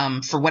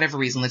 for whatever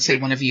reason, let's say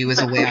one of you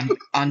is away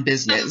on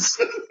business,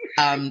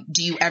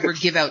 do you ever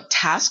give out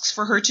tasks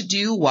for her to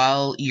do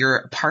while you're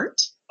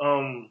apart?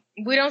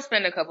 We don't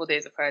spend a couple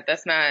days apart.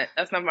 That's not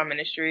my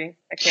ministry.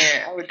 I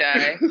can't. I would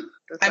die.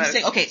 I'm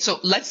saying, okay, so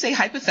let's say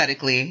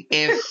hypothetically,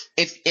 if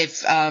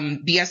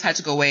BS had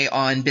to go away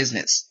on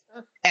business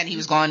and he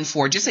was gone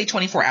for, just say,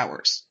 24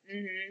 hours,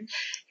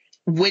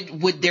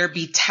 would there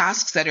be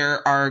tasks that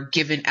are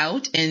given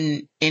out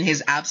in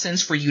his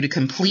absence for you to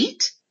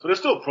complete? So there's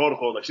still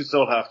protocol. Like, she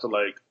still has to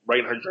like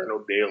write in her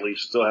journal daily.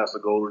 She still has to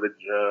go to the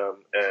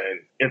gym and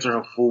enter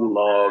her food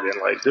log,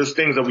 and like there's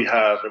things that we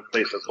have in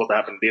place that's supposed to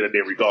happen day to day,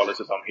 regardless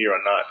if I'm here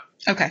or not.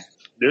 Okay.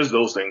 There's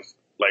those things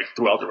like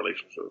throughout the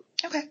relationship.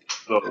 Okay.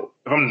 So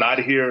if I'm not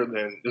here,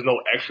 then there's no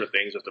extra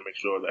things just to make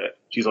sure that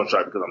she's on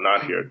track because I'm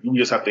not here. We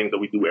just have things that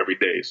we do every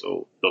day,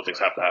 so those things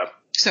have to happen.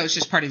 So it's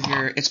just part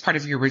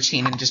of your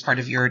routine and just part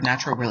of your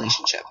natural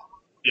relationship.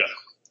 Yeah.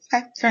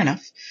 Okay, fair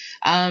enough.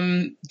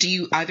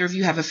 Do either of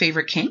you have a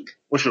favorite kink?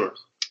 What's yours?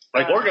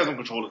 Like, orgasm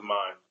control is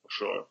mine, for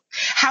sure.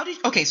 How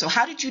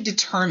did you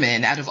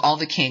determine out of all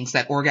the kinks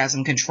that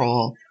orgasm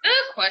control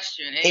Good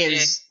question,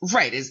 is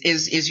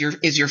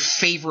your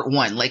favorite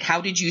one? Like,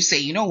 how did you say,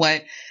 you know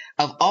what,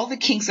 of all the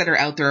kinks that are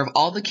out there, of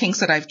all the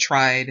kinks that I've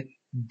tried,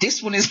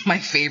 this one is my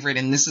favorite,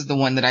 and this is the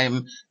one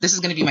that this is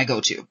going to be my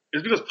go-to?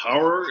 It's because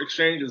power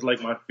exchange is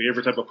like my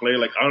favorite type of play.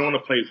 Like, I don't want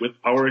to play with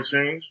power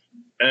exchange.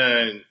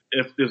 And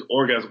if there's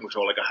orgasm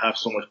control, like I have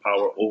so much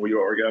power over your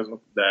orgasm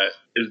that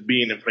is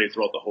being in play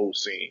throughout the whole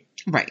scene.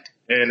 Right.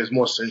 And it's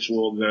more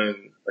sensual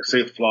than, like,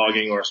 say,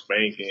 flogging or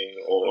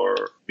spanking or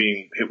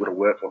being hit with a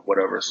whip or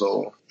whatever.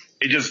 So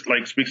it just,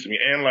 like, speaks to me.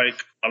 And,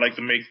 like, I like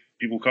to make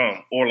people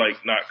come or,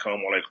 like, not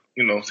come or, like,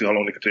 you know, see how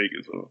long they can take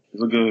it. So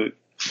it's a good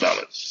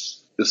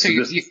balance. So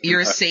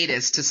you're a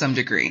sadist to some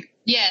degree.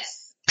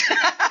 Yes.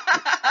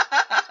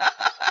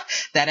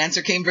 That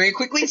answer came very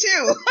quickly,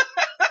 too.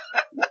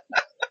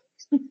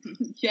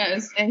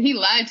 Yes, and he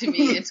lied to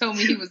me and told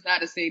me he was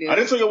not a sadist. I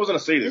didn't say I wasn't a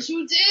sadist. Yes,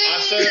 you did. I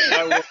said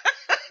I was.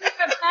 You're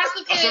a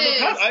pacifist.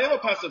 I am a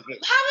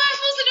pacifist. How am I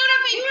supposed to know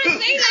that? You're a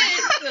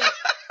sadist.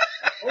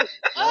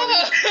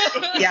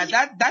 Oh. Yeah,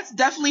 that's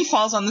definitely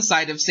falls on the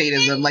side of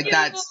sadism. Like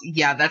that's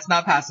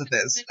not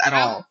pacifist at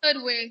all.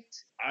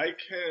 Hoodwinked. I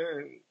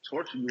can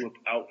torture you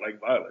without,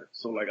 like, violence.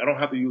 So, like, I don't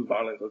have to use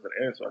violence as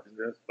an answer. I can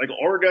just, like,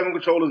 orgasm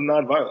control is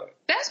not violent.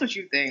 That's what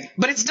you think.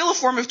 But it's still a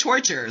form of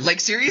torture. Like,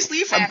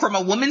 seriously, from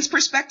a woman's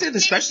perspective,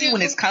 especially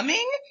when it's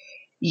coming,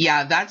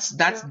 yeah, that's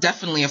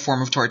definitely a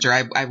form of torture.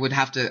 I would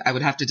have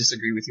to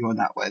disagree with you on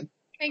that one.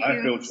 Thank you.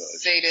 I feel judged.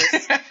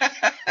 Sadist.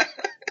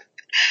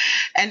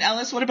 And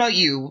Ellis, what about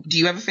you? Do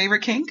you have a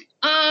favorite kink?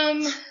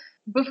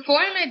 Before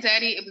I met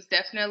Daddy, it was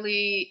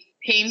definitely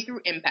pain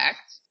through impact.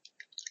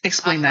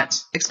 Explain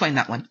that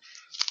one.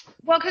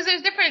 Well, because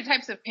there's different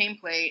types of pain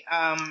play,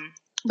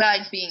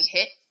 like being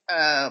hit,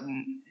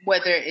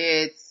 whether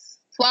it's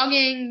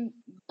flogging.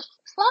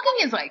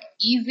 Flogging is, like,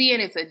 easy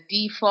and it's a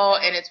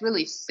default and it's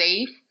really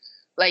safe.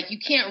 Like, you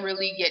can't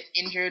really get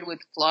injured with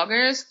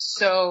floggers.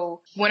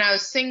 So when I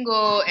was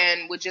single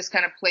and would just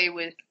kind of play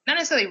with, not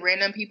necessarily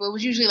random people, it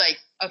was usually like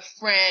a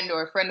friend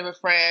or a friend of a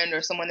friend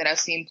or someone that I've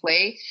seen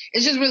play.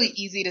 It's just really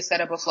easy to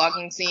set up a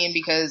flogging scene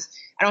because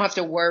I don't have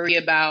to worry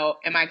about,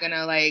 am I going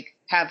to, like,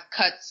 have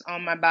cuts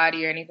on my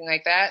body or anything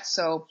like that.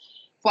 So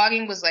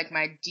flogging was, like,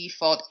 my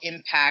default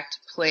impact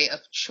play of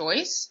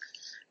choice.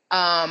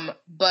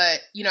 But,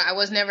 you know, I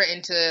was never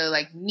into,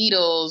 like,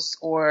 needles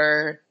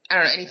or, I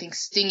don't know, anything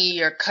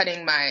stingy or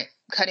cutting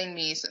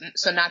me.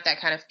 So not that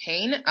kind of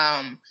pain.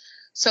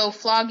 So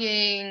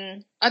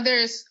flogging, other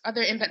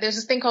impact, there's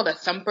this thing called a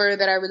thumper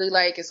that I really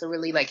like. It's a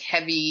really, like,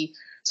 heavy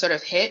sort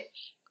of hit.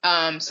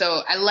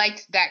 So I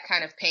liked that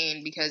kind of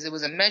pain because it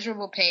was a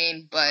measurable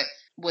pain, but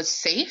was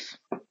safe.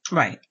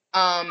 Right.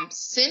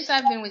 Since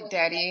I've been with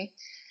Daddy,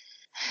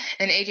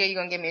 and AJ, you're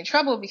going to get me in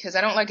trouble because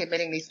I don't like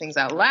admitting these things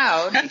out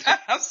loud.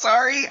 I'm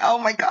sorry. Oh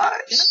my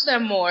gosh. Just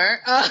them more.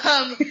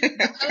 I would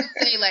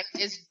say, like,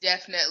 it's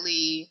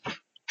definitely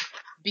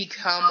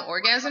become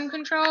orgasm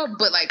control,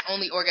 but, like,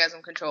 only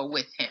orgasm control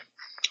with him.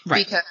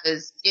 Right.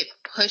 Because it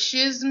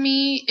pushes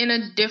me in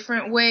a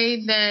different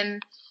way than,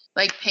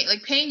 like, pain.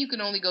 Like, pain, you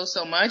can only go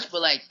so much,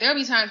 but, like, there'll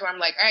be times where I'm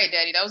like, all right,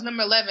 Daddy, that was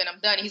number 11. I'm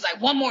done. He's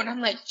like, one more. And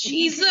I'm like,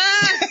 Jesus.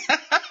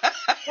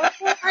 One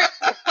more.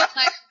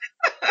 Like,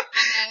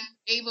 I'm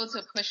able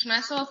to push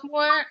myself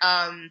more.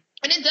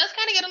 And it does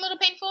kind of get a little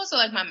painful. So,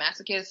 like, my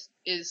masochist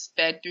is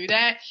fed through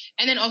that.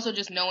 And then also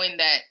just knowing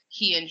that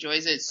he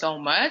enjoys it so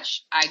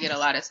much, I get a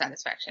lot of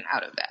satisfaction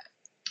out of that.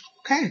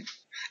 Okay.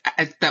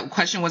 That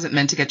question wasn't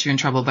meant to get you in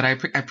trouble, but I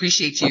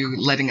appreciate you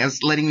letting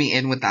me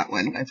in with that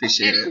one. I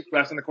appreciate it.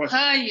 Asking the question.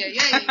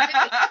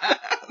 Yeah.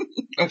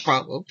 No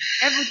problem.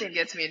 Everything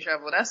gets me in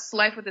trouble. That's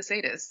life with a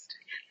sadist.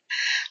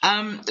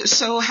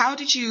 So how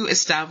did you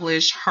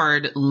establish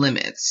hard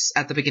limits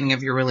at the beginning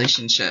of your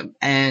relationship?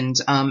 And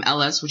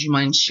LS, would you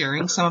mind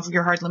sharing some of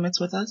your hard limits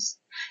with us?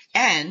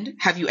 And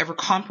have you ever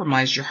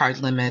compromised your hard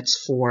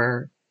limits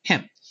for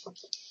him?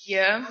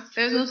 Yeah,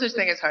 there's no such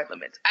thing as hard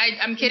limits.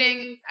 I'm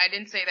kidding. I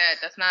didn't say that.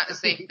 That's not a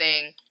safe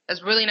thing.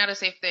 That's really not a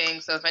safe thing.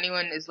 So if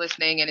anyone is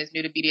listening and is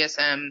new to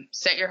BDSM,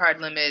 set your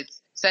hard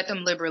limits, set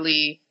them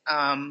liberally,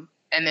 and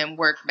then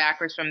work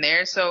backwards from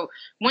there. So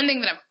one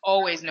thing that I've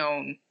always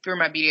known through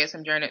my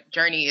BDSM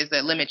journey is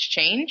that limits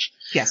change.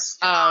 Yes.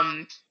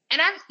 And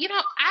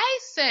I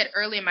said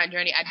early in my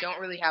journey, I don't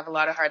really have a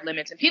lot of hard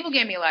limits, and people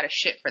gave me a lot of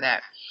shit for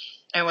that.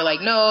 And we're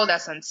like, no,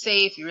 that's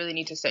unsafe. You really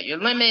need to set your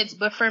limits.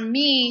 But for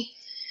me,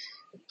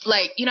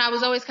 like, I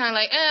was always kind of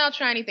like, I'll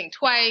try anything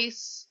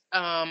twice.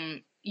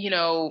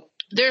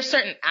 There are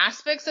certain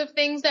aspects of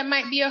things that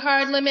might be a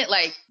hard limit.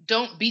 Like,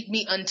 don't beat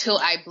me until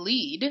I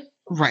bleed.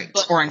 Right.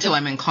 Or until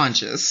I'm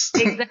unconscious.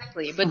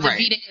 Exactly. But Right.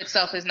 The beating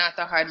itself is not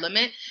the hard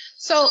limit.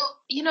 So,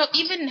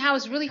 even now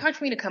it's really hard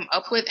for me to come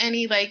up with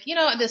any, like,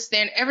 this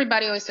stand.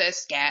 Everybody always says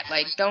scat.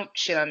 Like, don't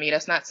shit on me.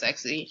 That's not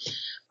sexy.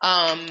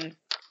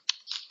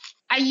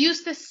 I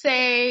used to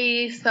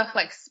say stuff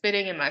like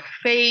spitting in my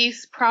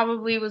face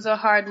probably was a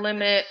hard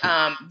limit.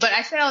 But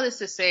I say all this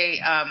to say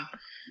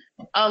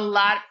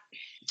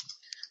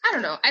I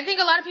don't know. I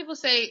think a lot of people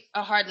say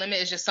a hard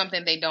limit is just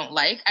something they don't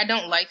like. I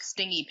don't like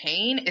stingy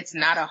pain. It's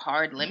not a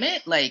hard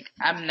limit. Like,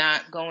 I'm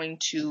not going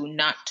to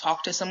not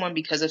talk to someone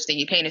because of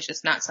stingy pain. It's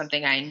just not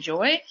something I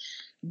enjoy.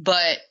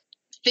 But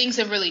things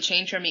have really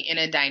changed for me in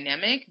a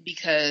dynamic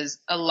because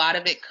a lot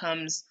of it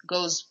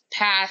goes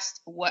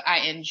past what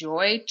I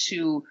enjoy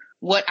to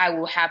what I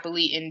will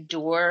happily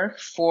endure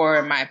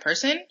for my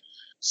person.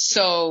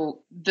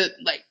 So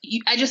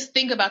I just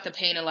think about the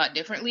pain a lot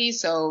differently.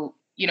 So,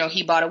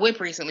 he bought a whip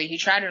recently. He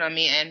tried it on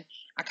me and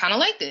I kind of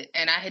liked it.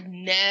 And I had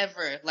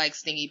never liked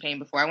stingy pain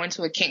before. I went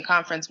to a kink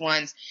conference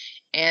once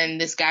and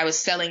this guy was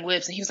selling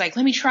whips and he was like,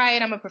 let me try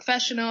it. I'm a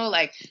professional.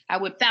 Like, I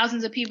whip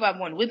thousands of people. I've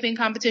won whipping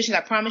competitions.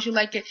 I promise you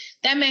like it.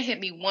 That man hit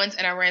me once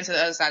and I ran to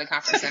the other side of the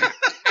conference center.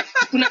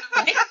 I do not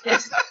like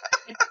this.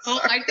 I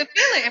don't like the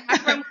feeling. And my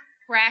friend was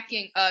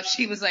cracking up.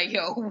 She was like,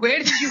 yo, where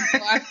did you go?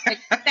 I was like,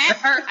 that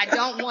hurt. I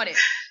don't want it.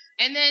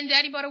 And then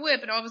daddy bought a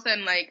whip and all of a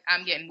sudden, like,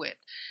 I'm getting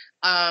whipped.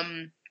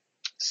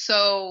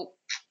 So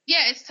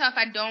yeah, it's tough.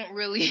 I don't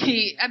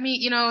really, I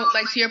mean,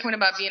 like to your point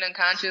about being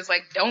unconscious,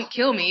 like don't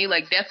kill me.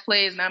 Like death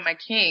play is not my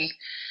kink.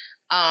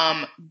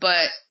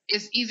 But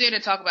it's easier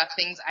to talk about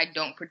things I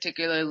don't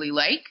particularly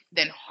like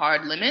than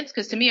hard limits.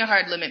 Cause to me, a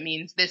hard limit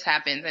means this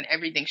happens and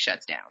everything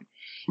shuts down.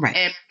 Right.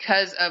 And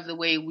because of the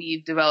way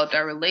we've developed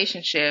our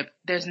relationship,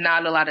 there's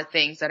not a lot of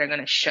things that are going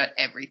to shut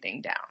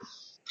everything down.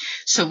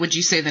 So would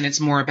you say then it's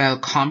more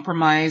about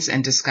compromise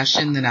and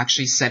discussion than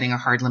actually setting a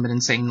hard limit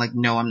and saying like,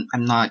 no, I'm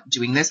not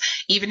doing this.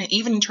 Even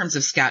in terms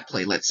of scat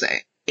play, let's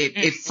say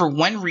if for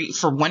one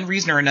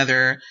reason or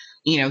another,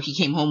 he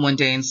came home one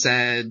day and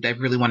said, I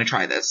really want to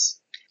try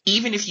this.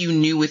 Even if you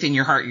knew within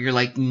your heart, you're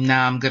like,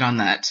 nah, I'm good on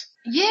that.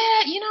 Yeah,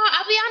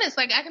 I'll be honest,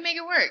 like I can make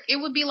it work. It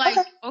would be like,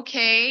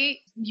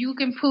 okay, you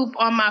can poop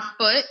on my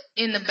foot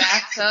in the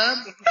bathtub.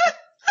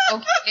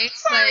 Okay,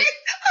 it's like,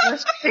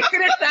 let's figure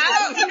this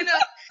out,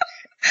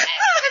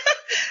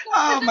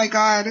 Oh my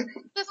God.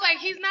 It's like,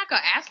 he's not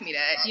going to ask me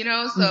that,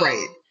 so.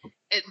 Right.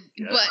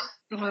 But.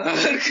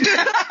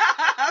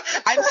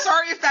 I'm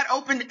sorry if that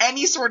opened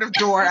any sort of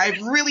door. I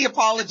really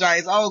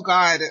apologize. Oh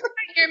God.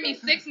 Hear me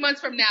 6 months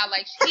from now,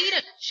 like, she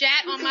done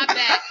shat on my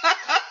back.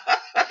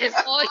 It's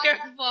all your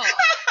fault.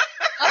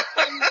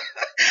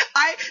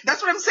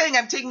 That's what I'm saying.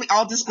 I'm taking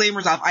all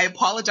disclaimers off. I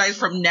apologize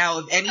from now.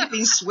 If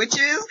anything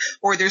switches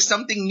or there's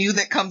something new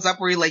that comes up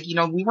where you're like,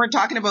 we weren't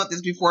talking about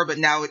this before, but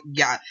now,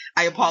 yeah,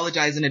 I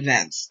apologize in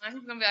advance. I'm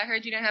just gonna be, I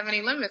heard you didn't have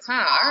any limits, huh?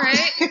 All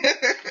right.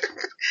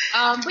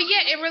 But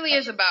yeah, it really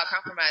is about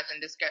compromise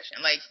and discussion.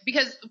 Like,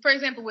 because, for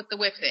example, with the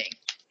whip thing,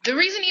 the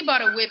reason he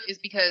bought a whip is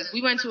because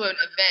we went to an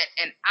event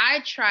and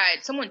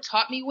someone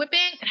taught me whipping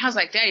and I was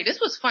like, Daddy, this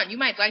was fun. You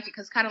might like it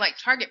because kind of like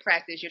target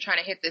practice. You're trying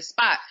to hit this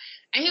spot.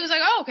 And he was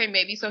like, oh, okay,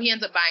 maybe. So he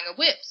ends up buying a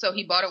whip. So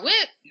he bought a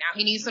whip. Now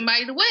he needs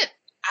somebody to whip.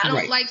 I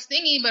don't like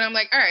stingy, but I'm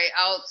like, all right,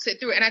 I'll sit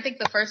through it. And I think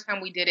the first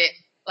time we did it,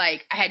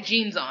 like I had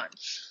jeans on.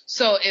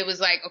 So it was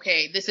like,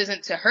 okay, this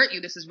isn't to hurt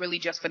you. This is really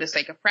just for the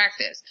sake of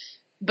practice.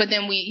 But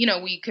then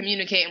we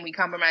communicate and we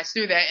compromise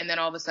through that. And then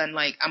all of a sudden,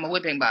 like, I'm a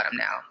whipping bottom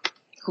now.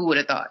 Who would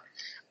have thought?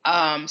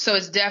 So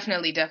it's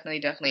definitely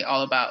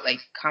all about like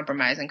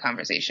compromise and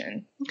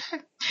conversation.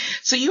 Okay.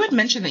 So you had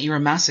mentioned that you're a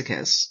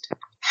masochist.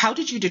 How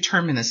did you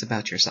determine this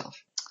about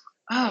yourself?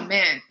 Oh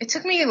man, it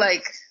took me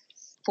like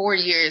 4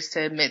 years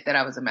to admit that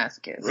I was a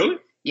masochist. Really?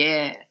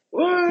 Yeah.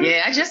 What?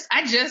 Yeah, I just,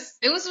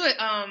 it was with,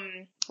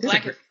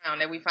 Black and Brown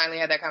that we finally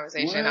had that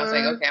conversation. What? I was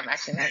like, okay, I'm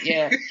acting that.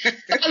 Yeah.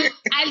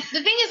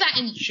 The thing is, I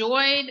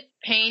enjoyed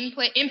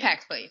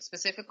impact play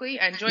specifically.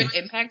 I enjoyed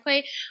impact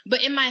play,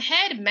 but in my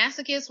head,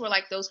 masochists were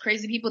like those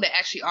crazy people that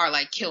actually are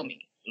like, kill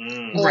me.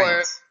 Or,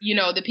 right.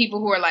 The people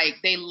who are like,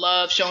 they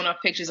love showing off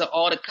pictures of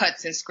all the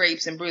cuts and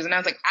scrapes and bruises. And I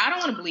was like, I don't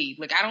want to bleed.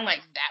 Like, I don't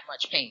like that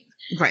much pain.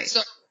 Right.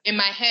 So in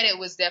my head, it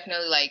was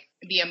definitely like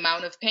the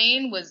amount of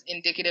pain was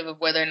indicative of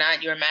whether or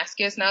not you're a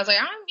masochist. And I was like,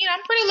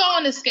 I'm pretty low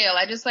on the scale.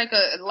 I just like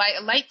a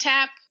light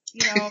tap,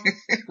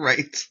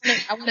 Right.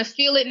 I want to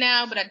feel it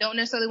now, but I don't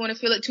necessarily want to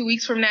feel it 2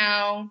 weeks from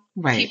now.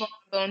 Right. Keep all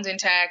the bones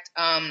intact.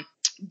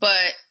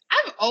 But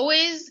I've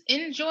always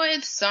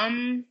enjoyed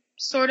some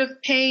sort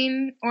of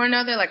pain or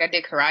another. Like I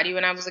did karate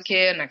when I was a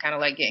kid and I kind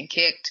of like getting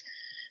kicked.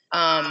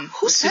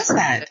 Who says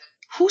that?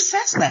 Who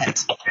says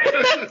that?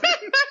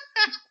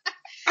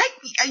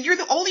 You're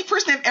the only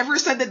person I've ever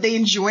said that they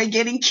enjoy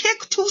getting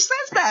kicked. Who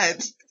says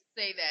that?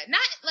 Say that.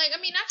 Not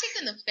kicked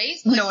in the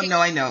face. No,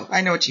 I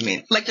know what you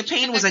mean. Like the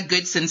pain was a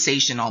good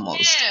sensation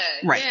almost.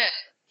 Yeah. Right. Yeah.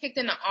 Kicked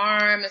in the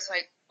arm. It's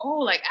like, oh,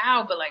 like,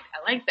 ow, but like,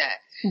 I like that.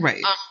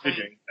 Right.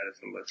 Daddy!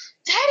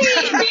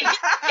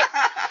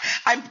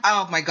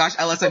 Oh my gosh,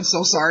 Ellis, I'm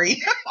so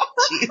sorry. Oh,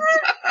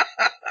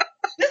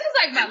 this is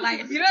like my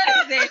life. You know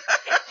what I'm saying?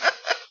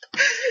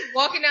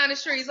 Walking down the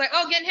street, he's like,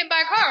 oh, getting hit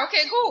by a car.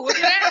 Okay, cool. What's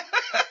that?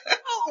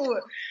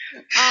 Oh.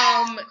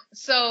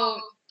 So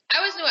I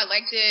always knew I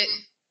liked it.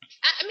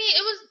 I mean,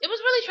 it was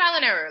really trial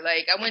and error.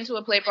 Like, I went to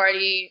a play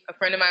party. A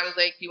friend of mine was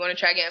like, do you want to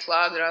try getting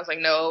flogged? And I was like,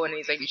 no. And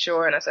he's like, you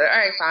sure? And I said, all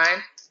right,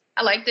 fine.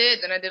 I liked it.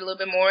 Then I did a little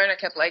bit more and I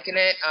kept liking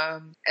it.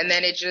 And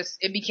then it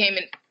became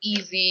an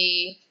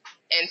easy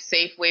and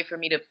safe way for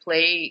me to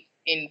play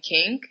in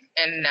kink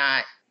and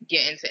not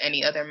get into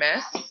any other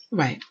mess.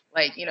 Right.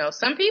 Like,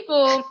 some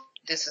people,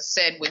 this is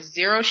said with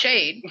zero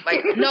shade.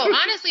 Like, no,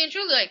 honestly and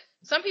truly, like,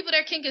 some people,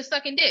 their kink is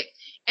sucking dick.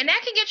 And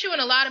that can get you in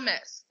a lot of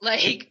mess.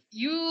 Like,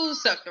 you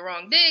suck the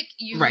wrong dick.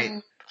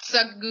 You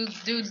suck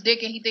dude's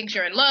dick and he thinks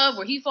you're in love,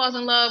 or he falls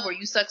in love, or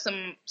you suck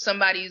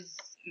somebody's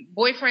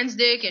boyfriend's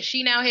dick and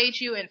she now hates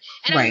you. And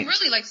I mean,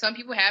 really, like, some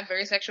people have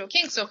very sexual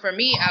kinks. So for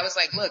me, I was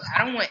like, look,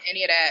 I don't want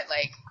any of that.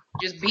 Like,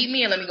 just beat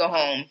me and let me go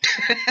home.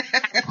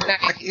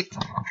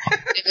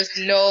 There's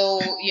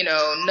no,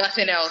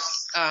 nothing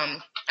else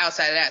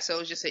outside of that. So it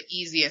was just an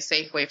easy and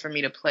safe way for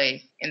me to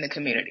play in the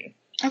community.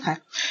 Okay.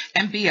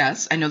 And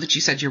BS, I know that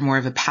you said you're more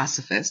of a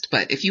pacifist,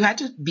 but if you had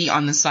to be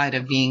on the side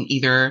of being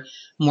either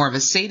more of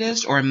a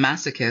sadist or a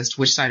masochist,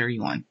 which side are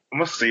you on?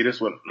 I'm a sadist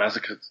with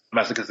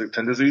masochistic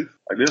tendencies.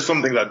 Like, there's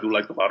some things I do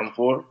like the bottom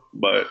for,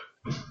 but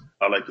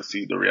I like to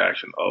see the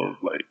reaction of,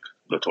 like,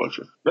 the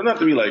torture. It doesn't have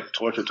to be, like,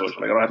 torture. Like,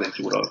 I don't have to hit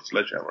you with a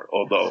sledgehammer,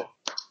 although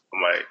I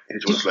might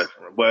hit you with a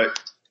sledgehammer. But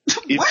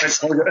what? Did you say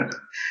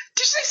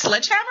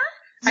sledgehammer?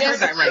 Yes. I heard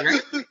that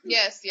right?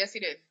 Yes, he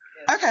did.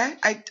 Yes.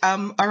 Okay.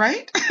 All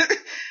right.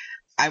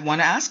 I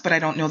want to ask, but I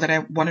don't know that I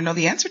want to know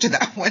the answer to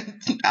that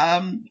one.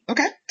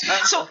 Okay.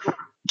 So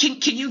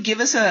can you give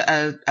us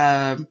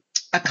a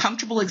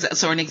comfortable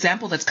an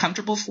example that's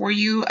comfortable for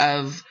you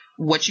of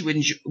what you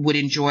would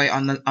enjoy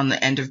on the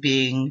end of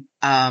being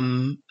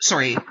you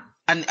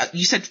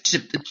said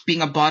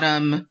being a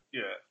bottom.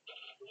 Yeah.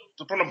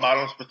 So from the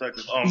bottom's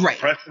perspective, right.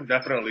 Depression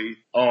definitely.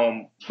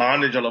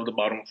 Bondage I love the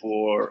bottom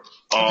for.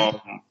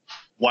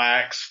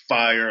 Wax,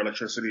 fire,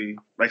 electricity,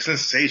 like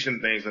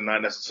sensation things, and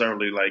not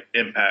necessarily like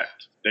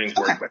impact things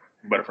work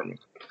better for me.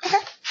 Okay.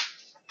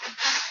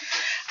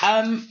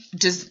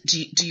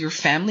 Do your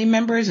family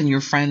members and your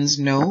friends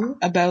know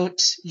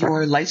about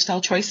your lifestyle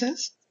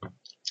choices?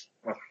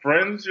 My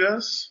friends,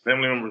 yes.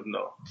 Family members,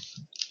 no.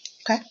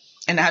 Okay.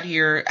 And how do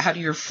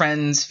your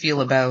friends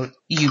feel about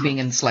you being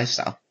in this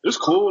lifestyle? It's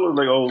cool. It's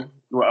like, oh,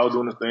 you're out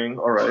doing this thing.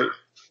 All right.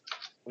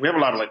 We have a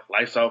lot of like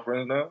lifestyle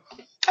friends now.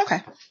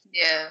 Okay.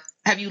 Yeah.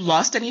 Have you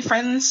lost any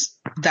friends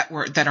that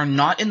are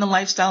not in the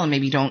lifestyle and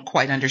maybe don't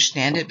quite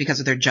understand it because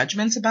of their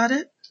judgments about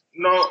it?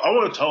 No, I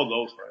wouldn't tell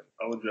those friends.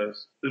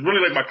 It's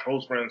really like my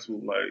close friends who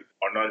like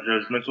are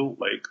non-judgmental.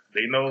 Like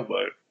they know,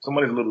 but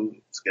somebody's a little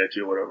sketchy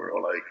or whatever,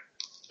 or like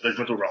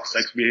judgmental around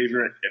sex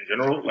behavior in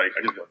general. Like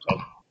I just don't tell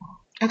them.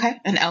 Okay.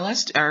 And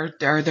Ellis, are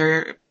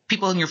there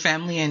people in your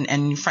family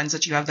and friends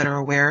that you have that are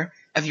aware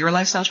of your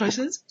lifestyle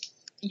choices?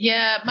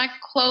 Yeah, my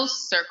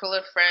close circle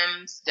of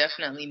friends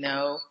definitely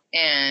know,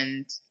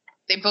 and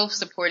they both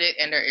support it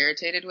and are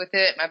irritated with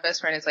it. My best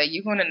friend is like,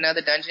 "You going to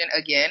another dungeon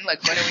again?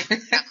 Like, when are we?"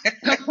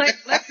 I'm like,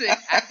 "Listen,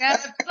 I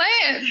got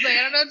plans. Like,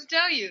 I don't know what to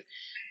tell you."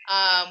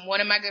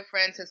 One of my good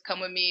friends has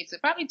come with me to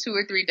probably 2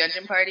 or 3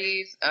 dungeon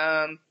parties.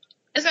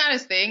 It's not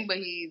his thing, but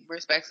he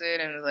respects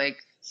it and has like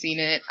seen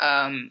it.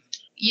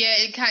 Yeah,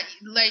 it kind of,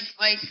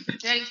 like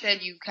Daddy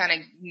said, you kind of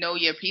know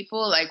your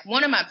people. Like,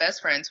 one of my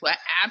best friends who I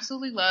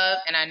absolutely love,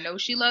 and I know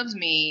she loves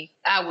me,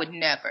 I would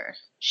never.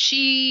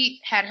 She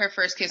had her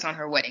first kiss on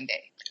her wedding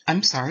day.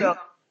 I'm sorry? So,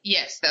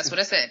 yes, that's what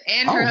I said.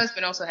 And her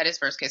husband also had his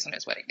first kiss on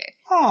his wedding day.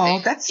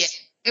 Oh,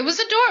 it was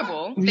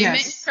adorable. They met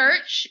in Yes.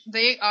 church.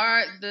 They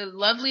are the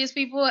loveliest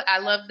people. I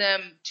love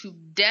them to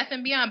death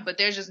and beyond, but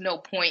there's just no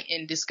point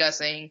in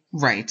discussing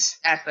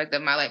aspect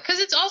of my life. Because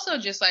it's also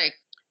just like,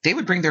 they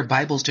would bring their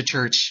Bibles to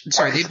church.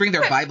 Sorry, they'd bring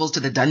their Bibles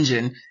to the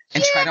dungeon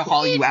and try to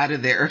haul you out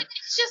of there.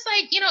 It's just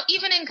like,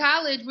 even in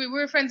college, we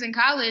were friends in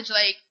college,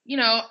 like,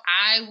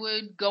 I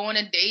would go on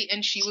a date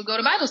and she would go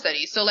to Bible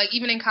study. So, like,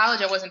 even in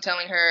college, I wasn't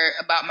telling her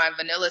about my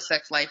vanilla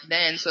sex life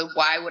then. So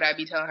why would I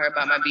be telling her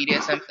about my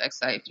BDSM sex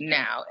life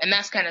now? And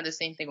that's kind of the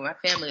same thing with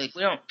my family. Like,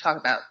 we don't talk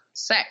about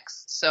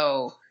sex.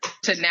 So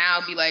to now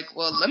be like,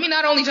 well, let me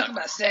not only talk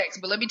about sex,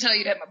 but let me tell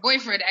you that my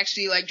boyfriend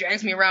actually, like,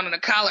 drags me around in a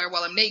collar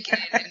while I'm naked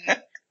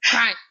and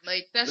crying.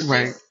 Like, that's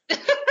just,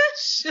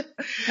 it's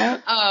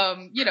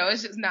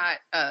just not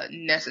a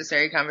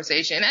necessary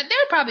conversation. And there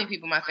are probably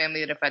people in my family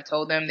that if I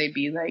told them, they'd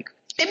be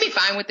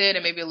fine with it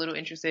and maybe a little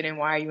interested in,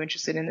 why are you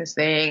interested in this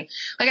thing?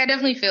 Like, I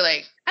definitely feel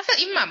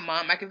even my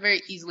mom, I could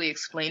very easily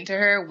explain to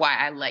her why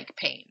I like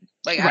pain.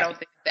 Like, I don't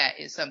think that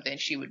is something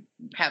she would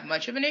have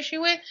much of an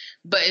issue with,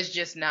 but it's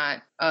just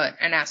not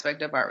an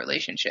aspect of our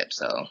relationship.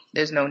 So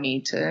there's no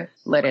need to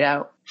let it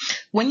out.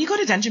 When you go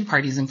to dungeon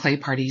parties and play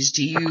parties,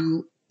 do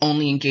you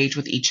only engage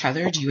with each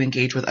other? Do you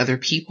engage with other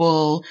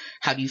people?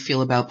 How do you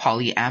feel about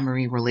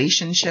polyamory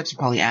relationships,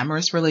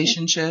 polyamorous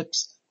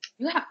relationships?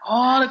 You got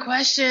all the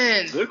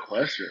questions. Good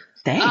question.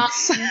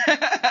 Thanks.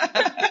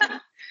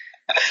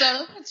 So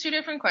those are 2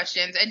 different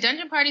questions. At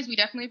dungeon parties, we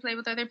definitely play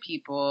with other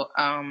people.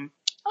 I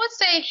would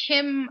say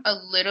him a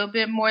little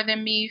bit more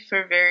than me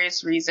for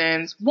various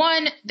reasons.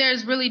 One,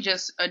 there's really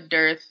just a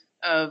dearth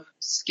of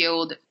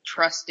skilled,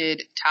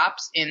 trusted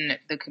tops in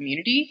the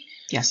community.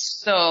 Yes.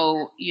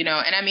 So,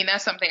 and I mean,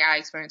 that's something I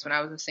experienced when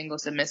I was a single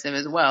submissive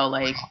as well.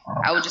 Like,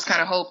 I would just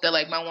kind of hope that,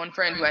 like, my one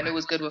friend who I knew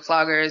was good with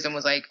floggers and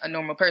was, like, a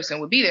normal person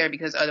would be there,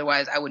 because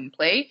otherwise I wouldn't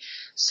play.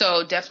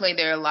 So definitely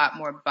there are a lot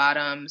more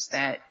bottoms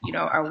that,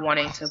 are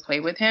wanting to play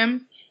with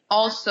him.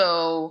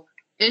 Also,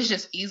 it's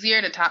just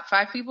easier to top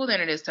 5 people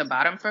than it is to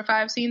bottom for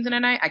 5 scenes in a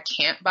night. I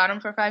can't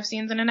bottom for 5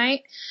 scenes in a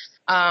night.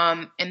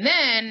 And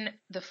then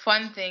the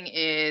fun thing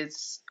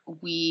is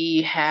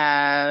we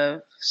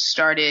have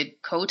started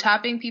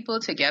co-topping people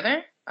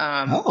together.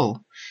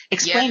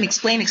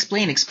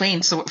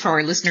 Explain. So for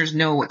our listeners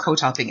know what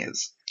co-topping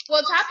is.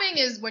 Well, topping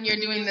is when you're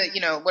doing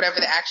whatever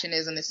the action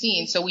is in the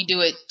scene. So we do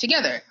it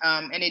together.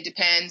 And it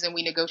depends, and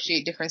we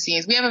negotiate different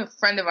scenes. We have a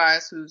friend of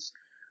ours who's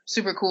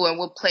super cool, and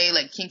we'll play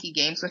like kinky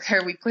games with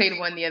her. We played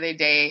one the other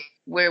day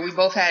where we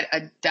both had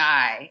a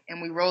die,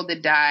 and we rolled the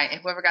die,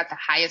 and whoever got the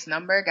highest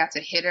number got to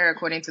hit her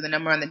according to the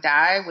number on the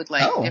die with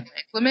like different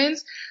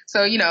implements.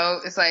 So,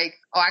 it's like,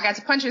 I got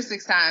to punch her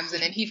 6 times,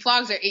 and then he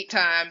flogs her 8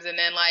 times, and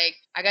then like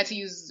I got to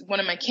use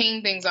one of my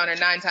king things on her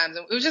 9 times.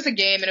 And it was just a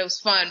game, and it was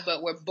fun,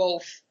 but we're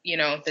both,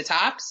 the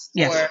tops.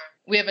 Yes. Or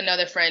we have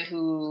another friend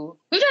who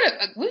we've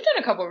done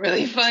a couple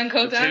really fun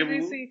co-tops.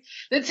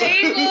 The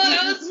table,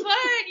 that was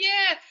fun.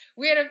 Yeah.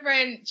 We had a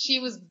friend, she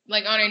was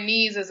like on her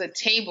knees as a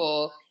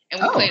table,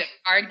 and we played a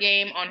card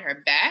game on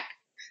her back.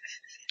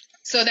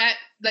 So that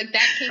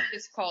case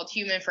is called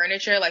human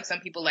furniture. Like some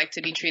people like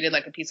to be treated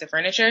like a piece of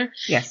furniture.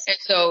 Yes. And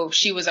so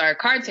she was our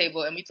card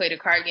table, and we played a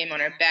card game on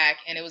her back,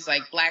 and it was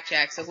like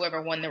blackjack. So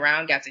whoever won the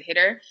round got to hit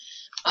her.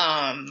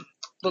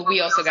 But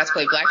we also got to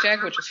play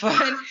blackjack, which was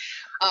fun.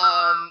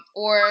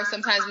 Or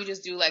sometimes we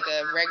just do like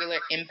a regular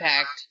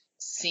impact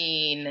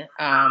scene.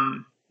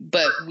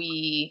 But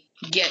we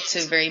get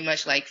to very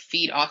much like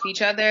feed off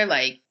each other.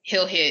 Like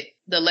he'll hit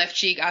the left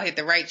cheek, I'll hit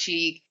the right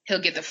cheek.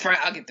 He'll get the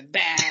front, I'll get the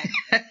back.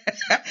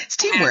 It's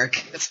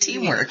teamwork. It's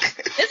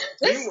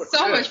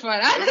so much fun.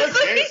 It's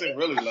like dancing,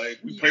 really. Like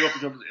we play off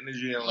each other's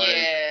energy, and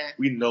like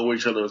we know where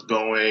each other is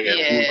going and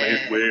who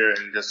hit where,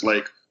 and just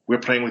like we're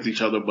playing with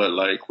each other, but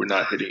like we're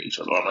not hitting each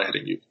other. Or I'm not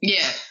hitting you.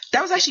 Yeah.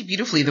 That was actually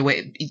beautiful the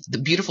way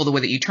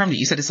that you termed it.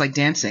 You said it's like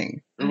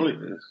dancing. It really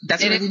is.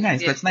 That's really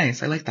nice. Yeah. That's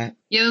nice. I like that.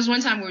 Yeah, there was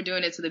one time we were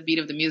doing it to the beat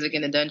of the music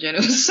in the dungeon.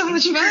 It was so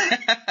much fun.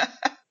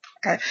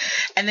 Okay.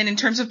 And then in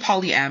terms of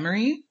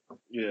polyamory,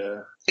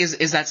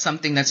 is that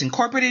something that's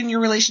incorporated in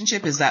your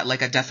relationship? Is that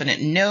like a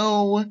definite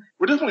no?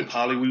 We're definitely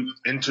poly. We've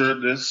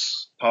entered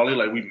this poly,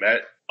 like we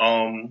met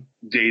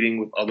dating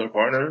with other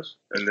partners,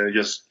 and then it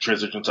just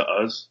transitioned to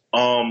us.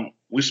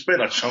 We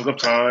spent a chunk of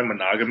time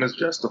monogamous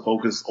just to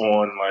focus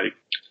on like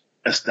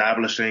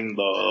establishing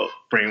the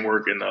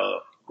framework and the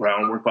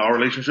groundwork for our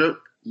relationship.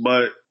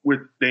 But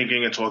we're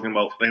thinking and talking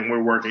about, and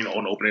we're working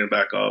on opening it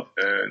back up,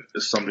 and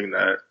it's something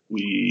that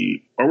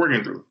we are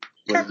working through.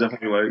 But it's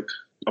definitely like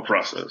a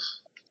process.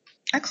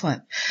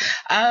 Excellent.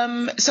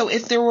 So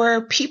if there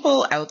were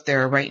people out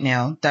there right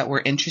now that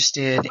were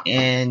interested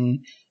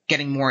in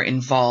getting more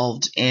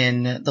involved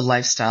in the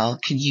lifestyle,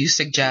 can you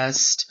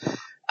suggest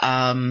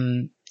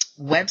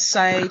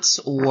websites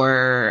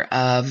or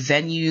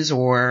venues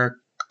or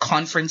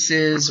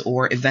conferences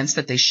or events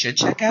that they should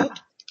check out?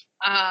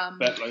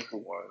 FetLife for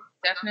one.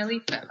 Definitely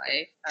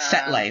FetLife.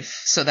 FetLife.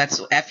 So that's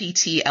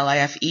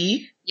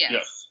FetLife?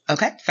 Yes.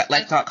 Okay.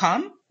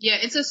 FetLife.com. Yeah,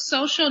 it's a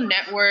social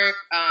network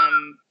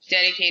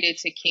dedicated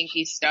to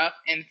kinky stuff,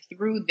 and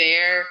through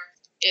there,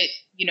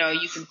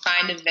 you can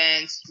find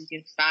events, you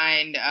can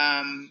find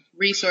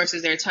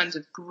resources. There are tons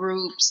of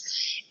groups.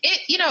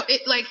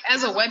 It like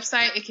as a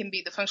website,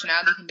 the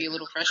functionality can be a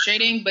little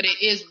frustrating, but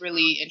it is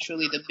really and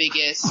truly the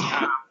biggest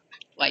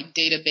like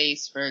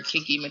database for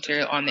kinky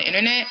material on the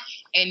internet,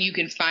 and you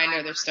can find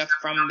other stuff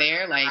from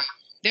there. Like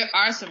there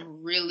are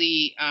some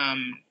really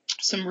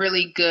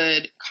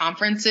good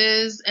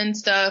conferences and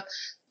stuff.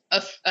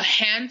 A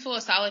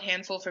solid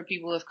handful for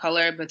people of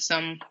color, but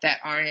some that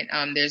aren't.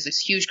 There's this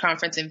huge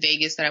conference in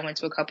Vegas that I went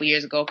to a couple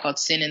years ago called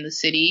Sin in the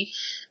City,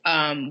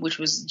 which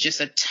was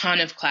just a ton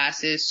of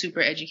classes,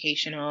 super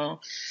educational.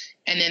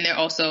 And then there are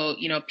also,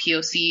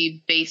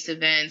 POC based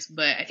events,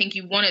 but I think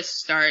you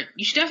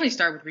should definitely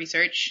start with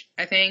research,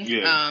 I think.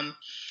 Yeah.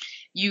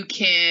 You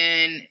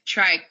can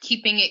try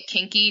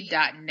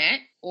keepingitkinky.net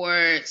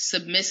or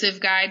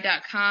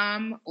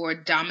submissiveguide.com or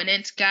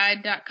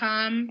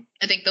dominantguide.com.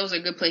 I think those are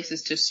good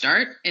places to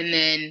start. And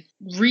then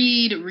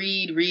read.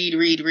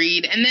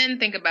 And then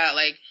think about,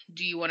 like,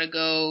 do you want to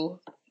go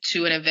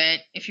to an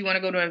event? If you want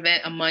to go to an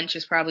event, a munch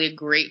is probably a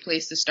great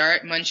place to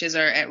start. Munches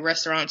are at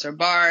restaurants or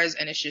bars,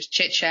 and it's just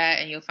chit chat,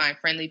 and you'll find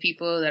friendly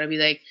people that'll be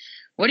like,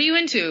 what are you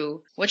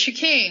into? What's your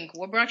kink?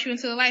 What brought you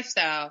into the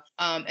lifestyle?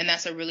 And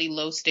that's a really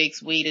low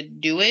stakes way to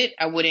do it.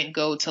 I wouldn't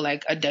go to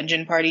like a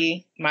dungeon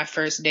party my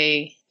first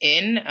day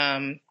in.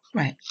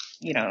 Right.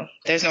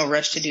 There's no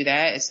rush to do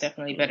that. It's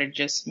definitely better to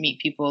just meet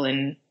people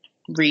and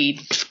read.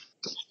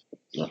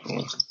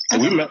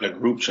 And we met in a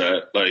group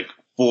chat, like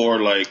for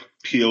like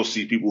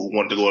POC people who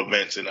want to go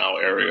events in our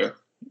area.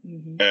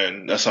 Mm-hmm.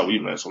 And that's how we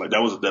met. So like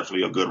that was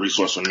definitely a good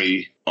resource for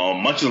me.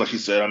 Much like she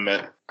said, I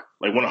met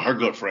like one of her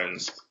good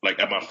friends, like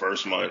at my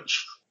first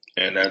munch,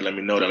 and that let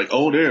me know that like,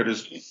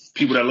 there's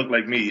people that look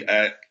like me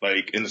at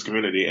like in this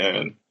community,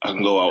 and I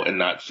can go out and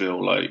not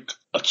feel like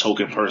a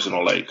token person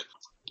or like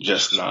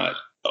just not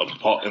a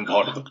part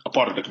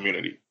of the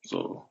community.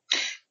 So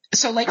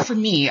So like for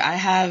me, I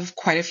have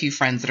quite a few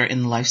friends that are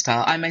in the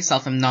lifestyle. I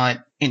myself am not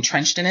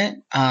entrenched in it.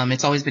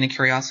 It's always been a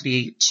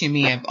curiosity to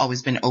me. I've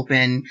always been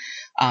open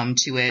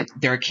to it.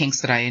 There are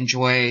kinks that I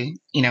enjoy,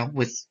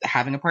 with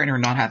having a partner or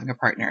not having a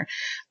partner.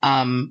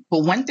 But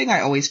one thing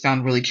I always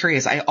found really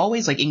curious, I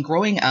always like in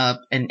growing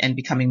up and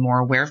becoming more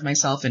aware of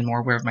myself and more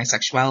aware of my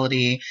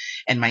sexuality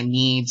and my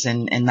needs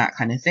and that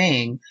kind of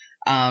thing.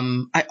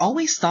 I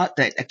always thought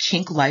that a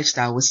kink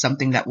lifestyle was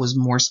something that was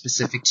more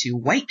specific to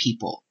white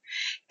people.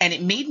 And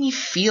it made me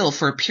feel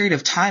for a period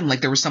of time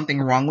like there was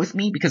something wrong with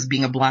me because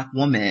being a Black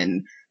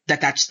woman,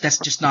 that's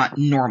just not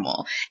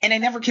normal. And I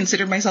never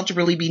considered myself to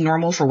really be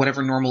normal for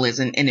whatever normal is.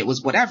 And it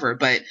was whatever.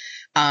 But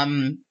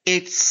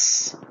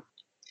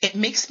it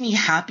makes me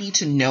happy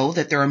to know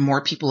that there are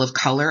more people of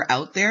color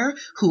out there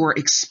who are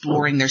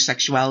exploring their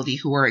sexuality,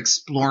 who are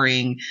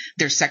exploring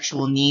their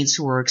sexual needs,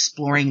 who are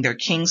exploring their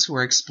kinks, who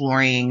are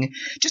exploring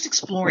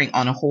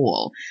on a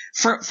whole.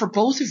 For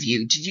both of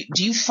you,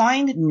 do you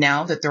find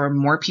now that there are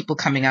more people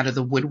coming out of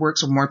the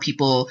woodworks or more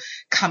people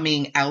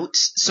coming out,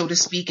 so to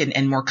speak,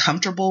 and more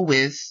comfortable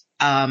with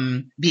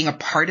being a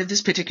part of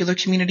this particular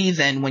community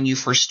than when you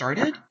first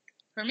started?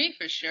 For me,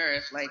 for sure.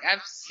 Like,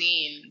 I've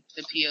seen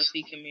the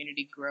POC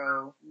community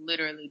grow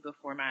literally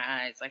before my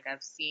eyes. Like,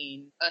 I've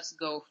seen us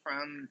go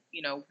from,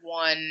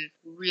 one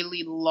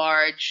really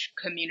large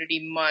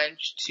community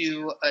munch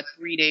to a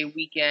 3-day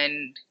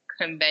weekend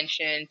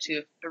convention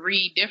to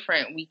 3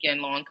 different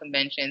weekend-long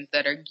conventions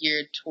that are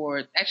geared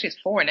towards, actually it's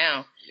 4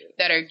 now,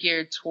 that are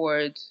geared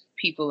towards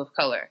people of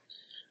color.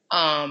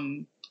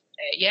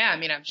 Yeah, I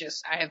mean, I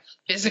have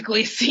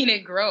physically seen it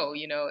grow,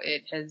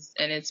 it has,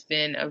 and it's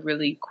been a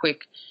really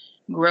quick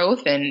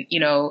growth. And,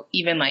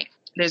 even like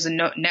there's a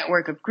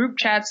network of group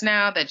chats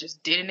now that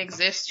just didn't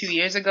exist 2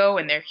 years ago,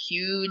 and they're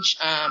huge.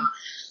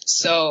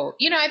 So,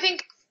 I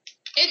think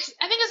it's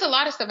a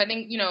lot of stuff. I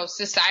think,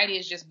 society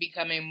is just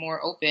becoming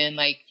more open.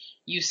 Like,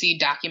 you see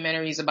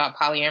documentaries about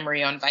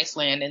polyamory on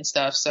Viceland and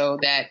stuff. So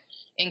that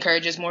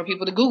encourages more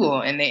people to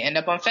Google, and they end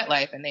up on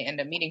FetLife and they end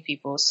up meeting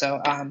people.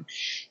 So,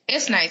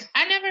 it's nice.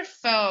 I never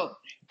felt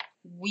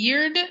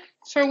weird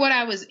for what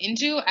I was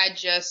into. I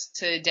just,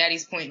 to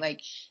Daddy's point, like,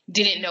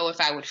 didn't know if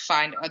I would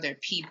find other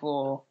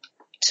people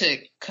to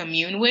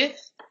commune with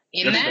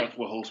in that. That's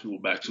what holds people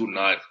back too,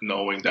 not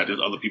knowing that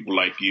there's other people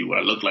like you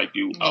that look like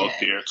you out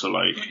there to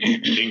like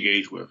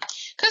engage with.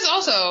 Because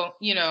also,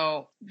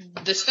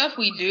 the stuff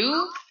we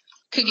do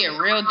could get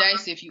real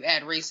dicey if you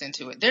add race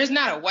into it. There's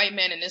not a white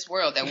man in this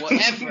world that will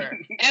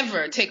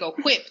ever take a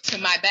whip to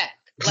my back.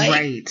 Like,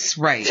 right.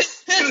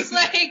 It's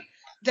like,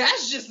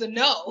 that's just a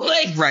no.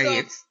 Like,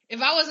 right. So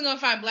if I wasn't gonna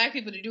find Black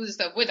people to do this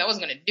stuff with, I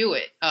wasn't gonna do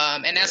it.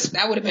 And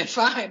that would have been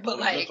fine. But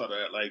like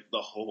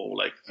the whole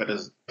like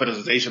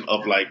fetishization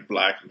of like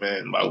Black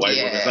men by white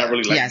women, it's not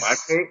really like my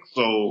thing.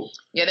 So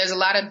yeah, there's a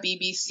lot of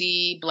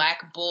BBC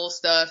Black Bull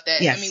stuff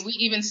that I mean, we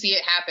even see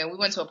it happen. We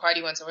went to a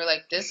party once and we're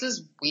like, this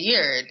is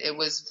weird. It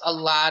was a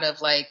lot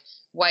of like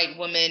white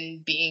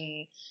women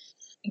being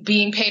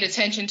paid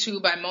attention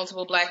to by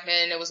multiple Black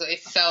men. It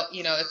felt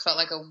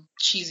like a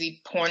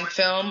cheesy porn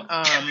film.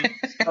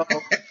 So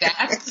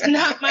that's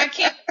not my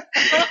kink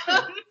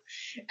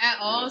at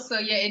all. So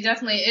yeah,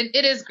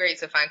 it is great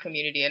to find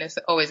community, and it's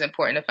always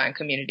important to find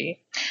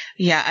community.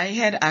 Yeah, I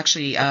had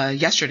actually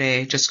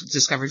yesterday just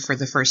discovered for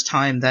the first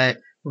time that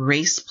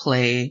race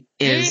play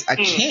is a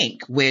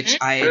kink, which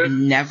I had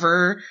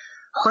never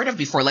heard of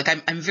before. Like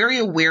I'm very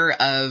aware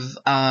of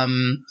a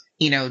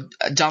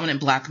dominant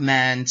Black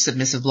man,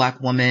 submissive Black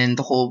woman,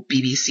 the whole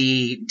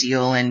BBC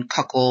deal and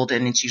cuckold.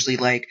 And it's usually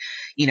like,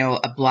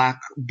 a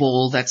Black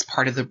bull that's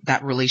part of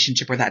that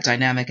relationship or that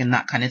dynamic and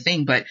that kind of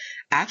thing. But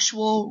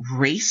actual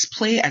race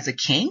play as a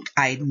kink,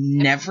 I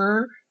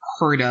never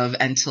heard of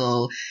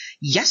until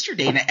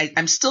yesterday. And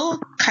I'm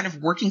still kind of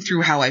working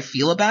through how I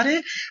feel about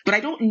it, but I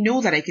don't know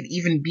that I could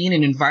even be in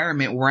an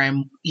environment where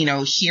I'm,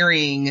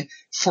 hearing,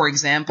 for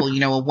example,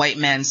 a white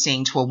man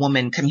saying to a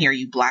woman, come here,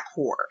 you Black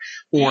whore,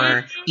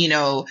 or,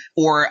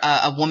 or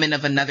a woman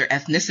of another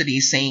ethnicity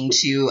saying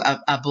to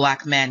a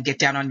Black man, get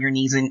down on your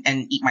knees and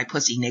eat my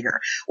pussy, nigger,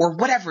 or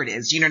whatever it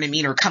is, you know what I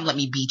mean? Or come let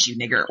me beat you,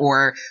 nigger,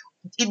 or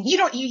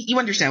you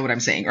understand what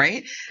I'm saying,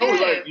 right? Oh,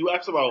 like you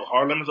asked about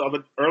hard limits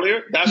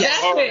earlier. That's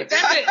it.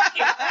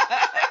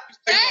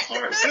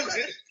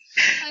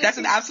 That's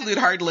an absolute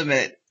hard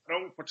limit. I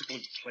don't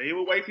particularly play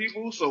with white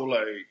people, so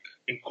like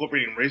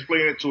incorporating race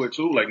play into it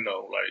too, like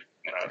no, like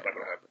it's not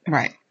gonna happen.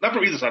 Right. Not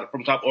from either side,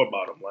 from top or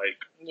bottom. Like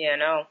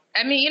no.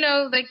 I mean,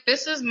 like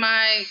this is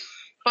my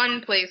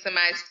fun place and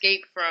my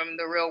escape from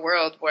the real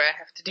world where I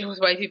have to deal with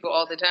white people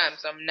all the time.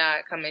 So I'm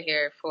not coming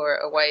here for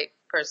a white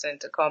person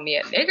to call me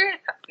a nigger.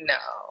 No.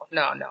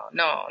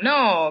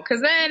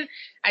 Because then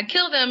I'd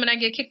kill them and I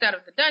get kicked out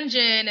of the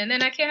dungeon and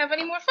then I can't have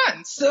any more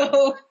fun.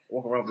 So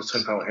walk around with a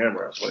 10-pound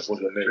hammer. It's like,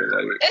 what's your nigger?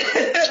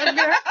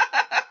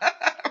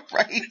 Like,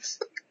 right.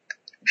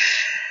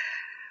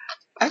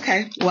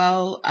 Okay.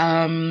 Well,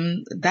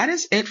 that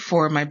is it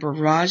for my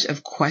barrage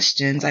of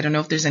questions. I don't know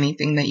if there's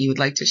anything that you would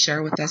like to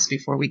share with us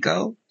before we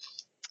go.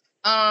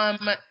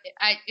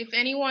 If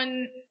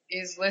anyone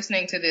is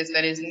listening to this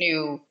that is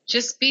new,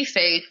 just be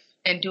safe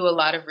and do a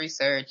lot of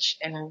research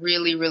and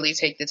really, really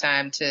take the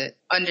time to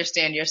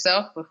understand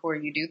yourself before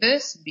you do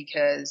this,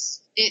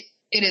 because it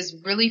is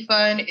really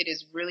fun. It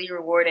is really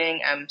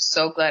rewarding. I'm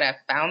so glad I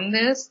found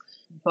this,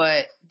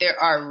 but there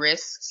are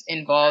risks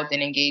involved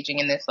in engaging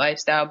in this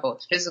lifestyle,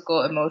 both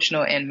physical,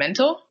 emotional, and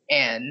mental.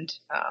 And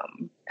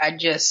I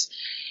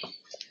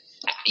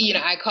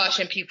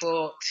caution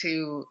people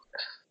to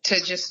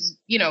just,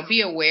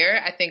 be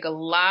aware. I think a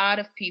lot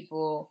of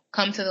people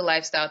come to the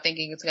lifestyle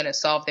thinking it's going to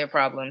solve their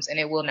problems, and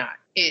it will not.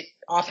 It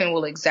often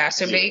will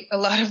exacerbate a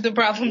lot of the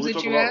problems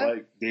that you have.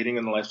 Like dating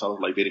in the lifestyle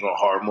is like dating on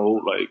hard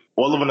mode, like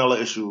all the vanilla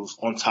issues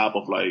on top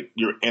of like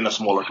you're in a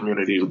smaller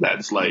community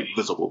that's like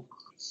visible.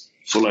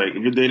 So like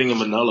if you're dating in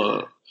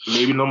vanilla,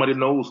 maybe nobody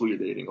knows who you're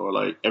dating, or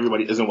like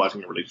everybody isn't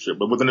watching your relationship.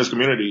 But within this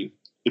community,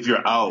 if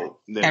you're out,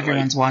 then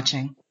everyone's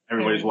watching.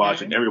 Everybody's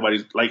watching.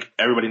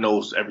 Everybody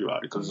knows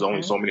everybody because there's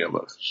only so many of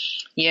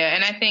us. Yeah,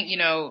 and I think,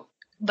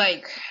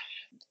 like,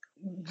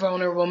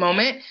 vulnerable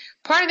moment.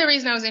 Part of the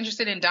reason I was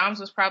interested in doms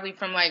was probably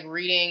from like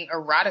reading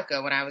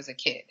erotica when I was a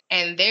kid.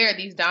 And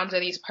these doms are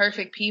these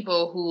perfect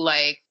people who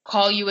like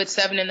call you at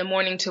 7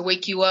 a.m. to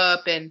wake you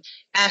up and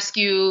ask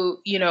you,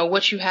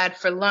 what you had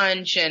for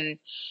lunch, and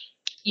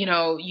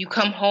you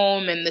come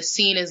home and the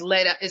scene is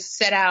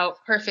set out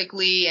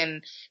perfectly,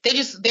 and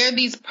they're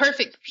these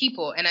perfect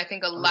people. And I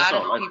think a lot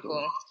of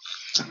people.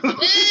 I mean,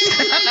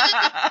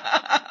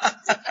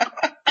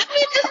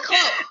 it's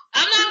close.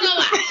 I'm not gonna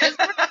lie.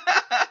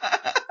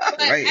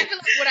 But right. I feel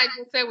like what I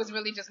just said was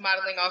really just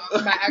modeling off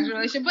of my actual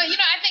relationship. But,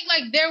 I think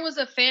like there was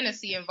a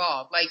fantasy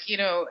involved. Like,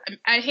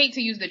 I hate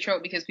to use the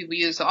trope because people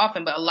use it so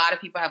often, but a lot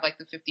of people have like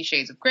the 50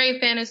 Shades of Grey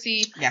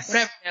fantasy. Yes.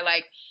 Whatever. They're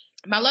like,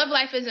 my love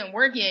life isn't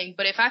working,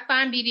 but if I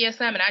find BDSM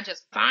and I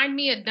just find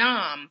me a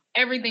dom,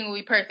 everything will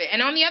be perfect.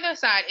 And on the other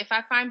side, if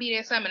I find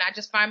BDSM and I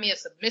just find me a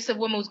submissive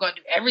woman who's going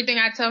to do everything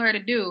I tell her to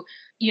do,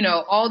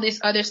 all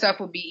this other stuff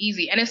will be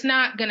easy. And it's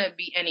not going to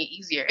be any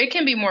easier. It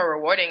can be more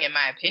rewarding in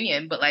my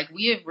opinion, but like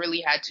we have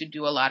really had to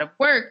do a lot of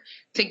work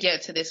to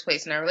get to this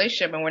place in our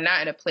relationship. And we're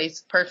not in a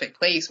perfect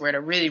place. We're in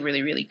a really,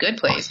 really, really good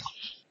place.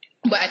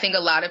 But I think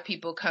a lot of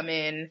people come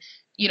in,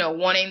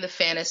 wanting the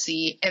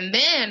fantasy, and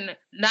then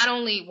not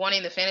only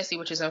wanting the fantasy,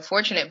 which is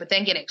unfortunate, but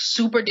then getting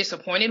super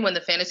disappointed when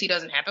the fantasy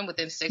doesn't happen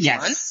within 6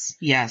 months.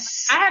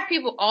 Yes. I have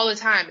people all the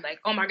time be like,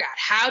 oh my God,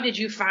 how did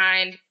you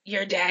find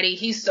your daddy?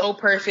 He's so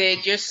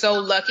perfect. You're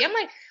so lucky. I'm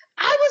like,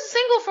 I was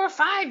single for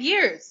 5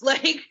 years.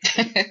 Like,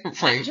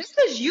 right. Just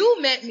because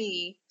you met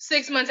me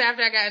 6 months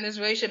after I got in this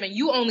relationship and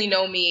you only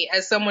know me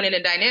as someone in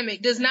a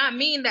dynamic does not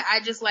mean that I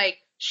just like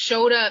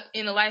showed up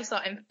in a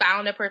lifestyle and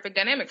found a perfect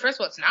dynamic. First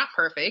of all, it's not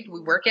perfect.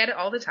 We work at it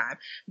all the time.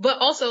 But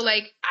also,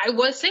 like, I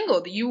was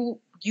single.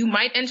 You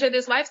might enter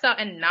this lifestyle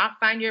and not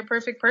find your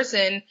perfect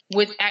person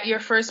at your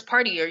first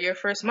party or your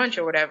first munch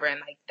or whatever. And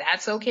like,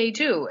 that's okay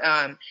too.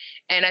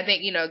 And I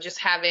think,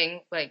 just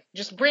having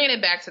just bringing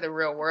it back to the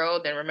real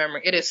world and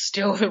remembering it is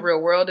still the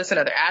real world. It's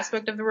another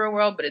aspect of the real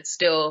world, but it's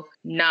still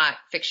not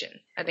fiction.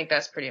 I think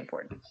that's pretty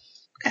important.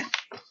 Okay.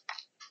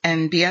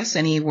 And BS,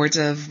 any words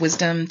of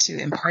wisdom to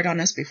impart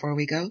on us before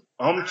we go?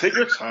 Take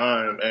your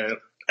time, and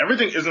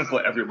everything isn't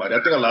for everybody.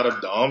 I think a lot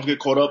of doms get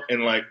caught up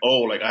in like,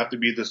 oh, like I have to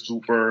be this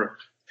super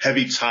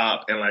heavy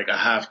top and like I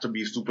have to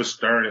be super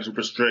stern and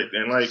super strict,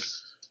 and like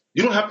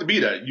you don't have to be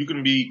that. You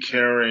can be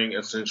caring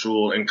and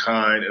sensual and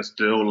kind and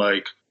still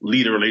like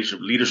lead a relationship.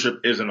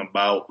 Leadership isn't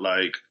about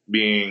like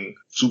being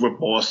super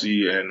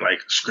bossy and like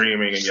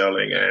screaming and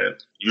yelling and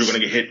you're gonna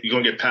get hit. You're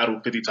gonna get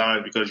paddled 50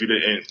 times because you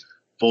didn't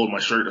fold my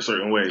shirt a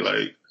certain way.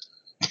 Like.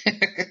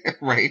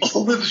 Right.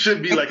 All this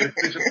should be like an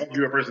extension of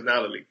your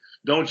personality.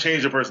 Don't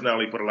change your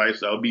personality for the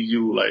lifestyle. Be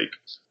you. Like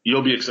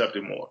you'll be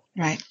accepted more.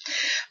 Right.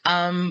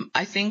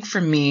 I think for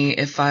me,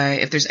 if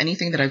there's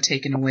anything that I've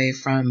taken away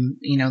from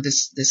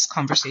this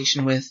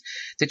conversation with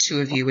the two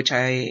of you, which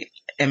I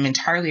am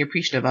entirely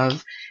appreciative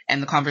of,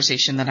 and the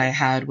conversation that I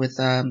had with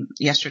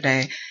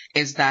yesterday,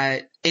 is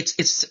that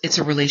it's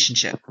a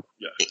relationship.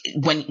 Yeah.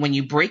 When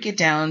you break it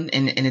down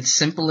in its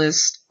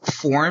simplest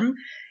form.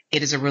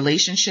 It is a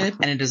relationship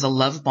and it is a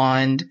love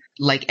bond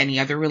like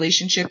any other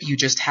relationship. You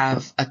just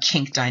have a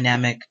kink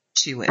dynamic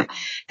to it.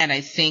 And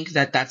I think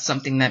that that's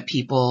something that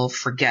people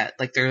forget.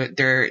 Like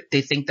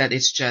they think that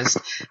it's just,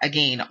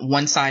 again,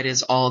 one side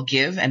is all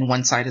give and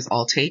one side is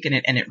all take. And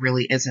it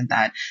really isn't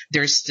that.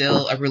 There's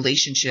still a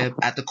relationship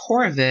at the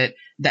core of it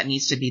that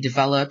needs to be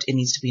developed. It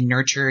needs to be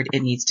nurtured.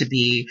 It needs to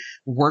be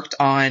worked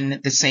on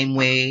the same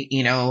way,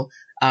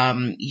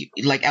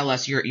 like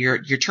LS, your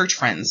church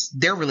friends,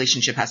 their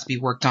relationship has to be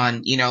worked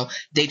on.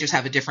 They just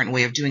have a different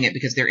way of doing it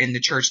because they're in the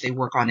church. They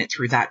work on it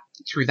through that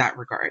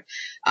regard.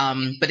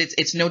 But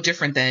it's no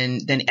different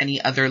than any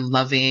other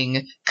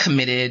loving,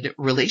 committed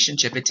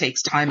relationship. It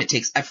takes time. It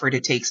takes effort.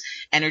 It takes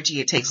energy.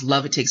 It takes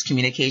love. It takes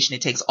communication.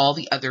 It takes all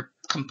the other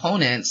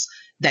components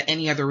that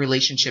any other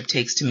relationship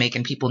takes to make,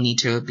 and people need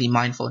to be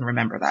mindful and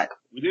remember that.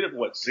 We did it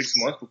for 6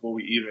 months before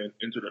we even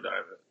entered the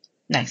diamond.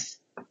 Nice.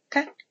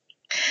 Okay.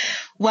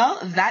 Well,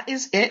 that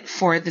is it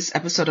for this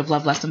episode of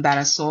Love, Lust, and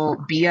Badass Soul.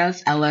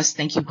 BS, LS,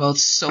 thank you both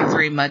so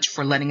very much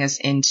for letting us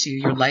into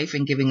your life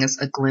and giving us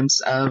a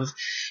glimpse of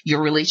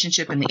your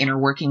relationship and the inner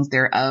workings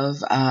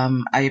thereof.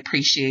 I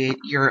appreciate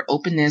your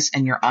openness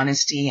and your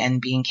honesty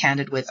and being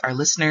candid with our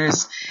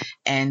listeners.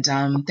 And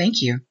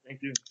thank you.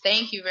 Thank you.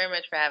 Thank you very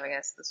much for having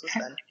us. This was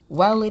fun.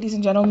 Well, ladies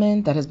and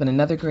gentlemen, that has been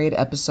another great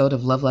episode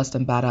of Love, Lust,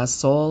 and Badass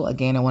Soul.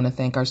 Again, I want to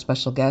thank our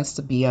special guests,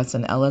 BS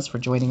and Ellis, for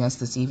joining us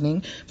this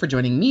evening, for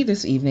joining me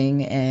this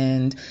evening.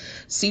 And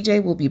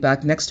CJ will be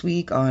back next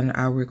week on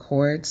our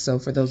record. So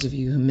for those of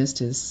you who missed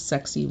his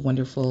sexy,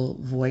 wonderful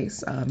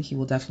voice, he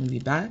will definitely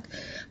be back.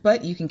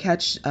 But you can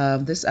catch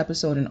this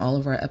episode and all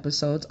of our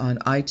episodes on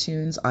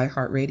iTunes,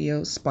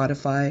 iHeartRadio,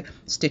 Spotify,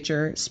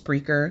 Stitcher,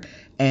 Spreaker,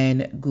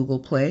 and Google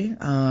Play.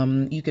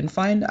 You can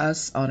find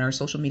us on our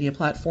social media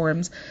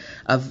platforms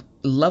of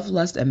Love,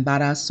 Lust, and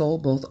Badass Soul,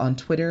 both on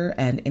Twitter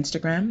and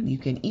Instagram. You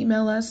can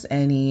email us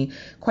any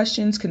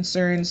questions,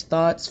 concerns,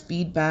 thoughts,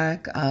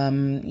 feedback,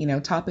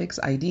 topics,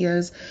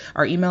 ideas.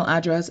 Our email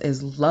address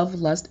is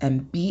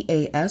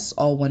lovelustandbas,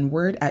 all one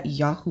word, at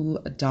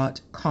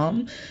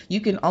yahoo.com.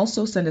 You can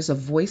also send us a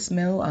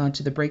voicemail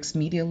to the Breaks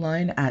Media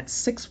line at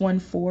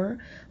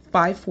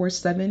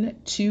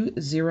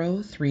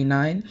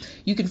 614-547-2039.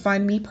 You can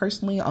find me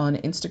personally on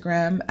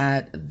Instagram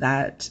at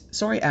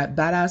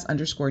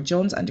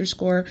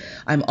badass_Jones_.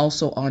 I'm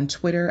also on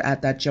Twitter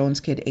at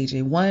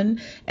thatjoneskidaj1.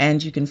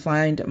 And you can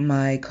find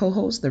my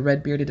co-host, the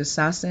Red Bearded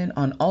Assassin,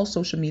 on all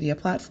social media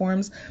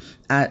platforms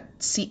at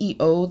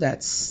CEO,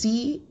 that's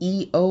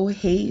CEO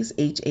Hayes,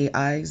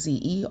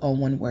 Haize, all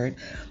one word.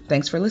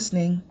 Thanks for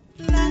listening.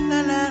 La,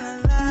 la, la,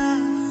 la,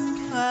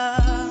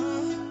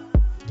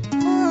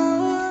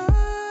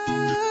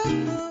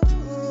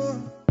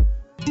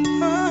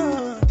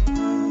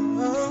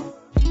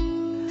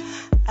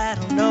 I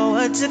don't know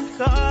what to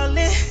call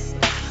it.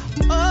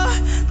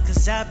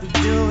 Cause I be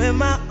doing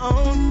my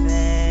own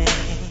thing.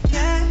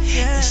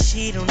 And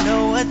she don't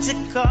know what to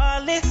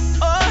call it.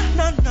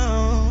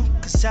 No.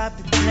 Cause I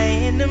be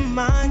playing the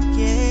mind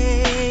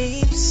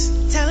games.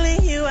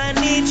 Telling you I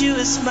need you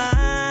as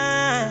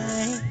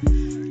mine.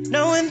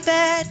 Knowing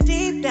that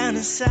deep down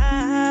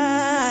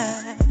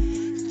inside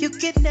you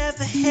could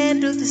never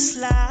handle the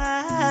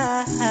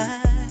slide.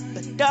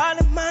 But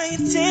darling, my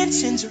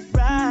intentions are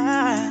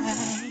right.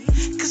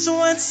 Cause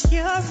once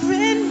you're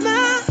in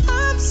my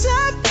arms,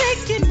 I'm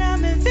thinking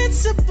I'm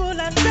invincible.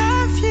 I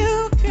love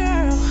you,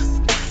 girl.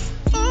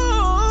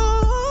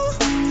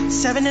 Ooh.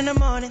 7 in the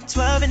morning,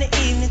 12 in the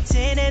evening,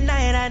 10 at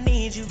night, I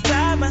need you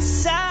by my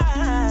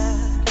side.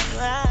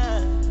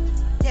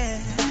 Yeah,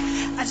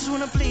 I just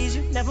wanna please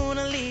you, never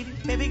wanna leave you.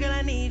 Baby girl,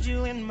 I need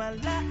you in my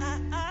life.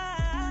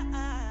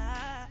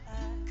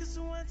 Cause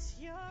once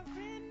you're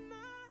in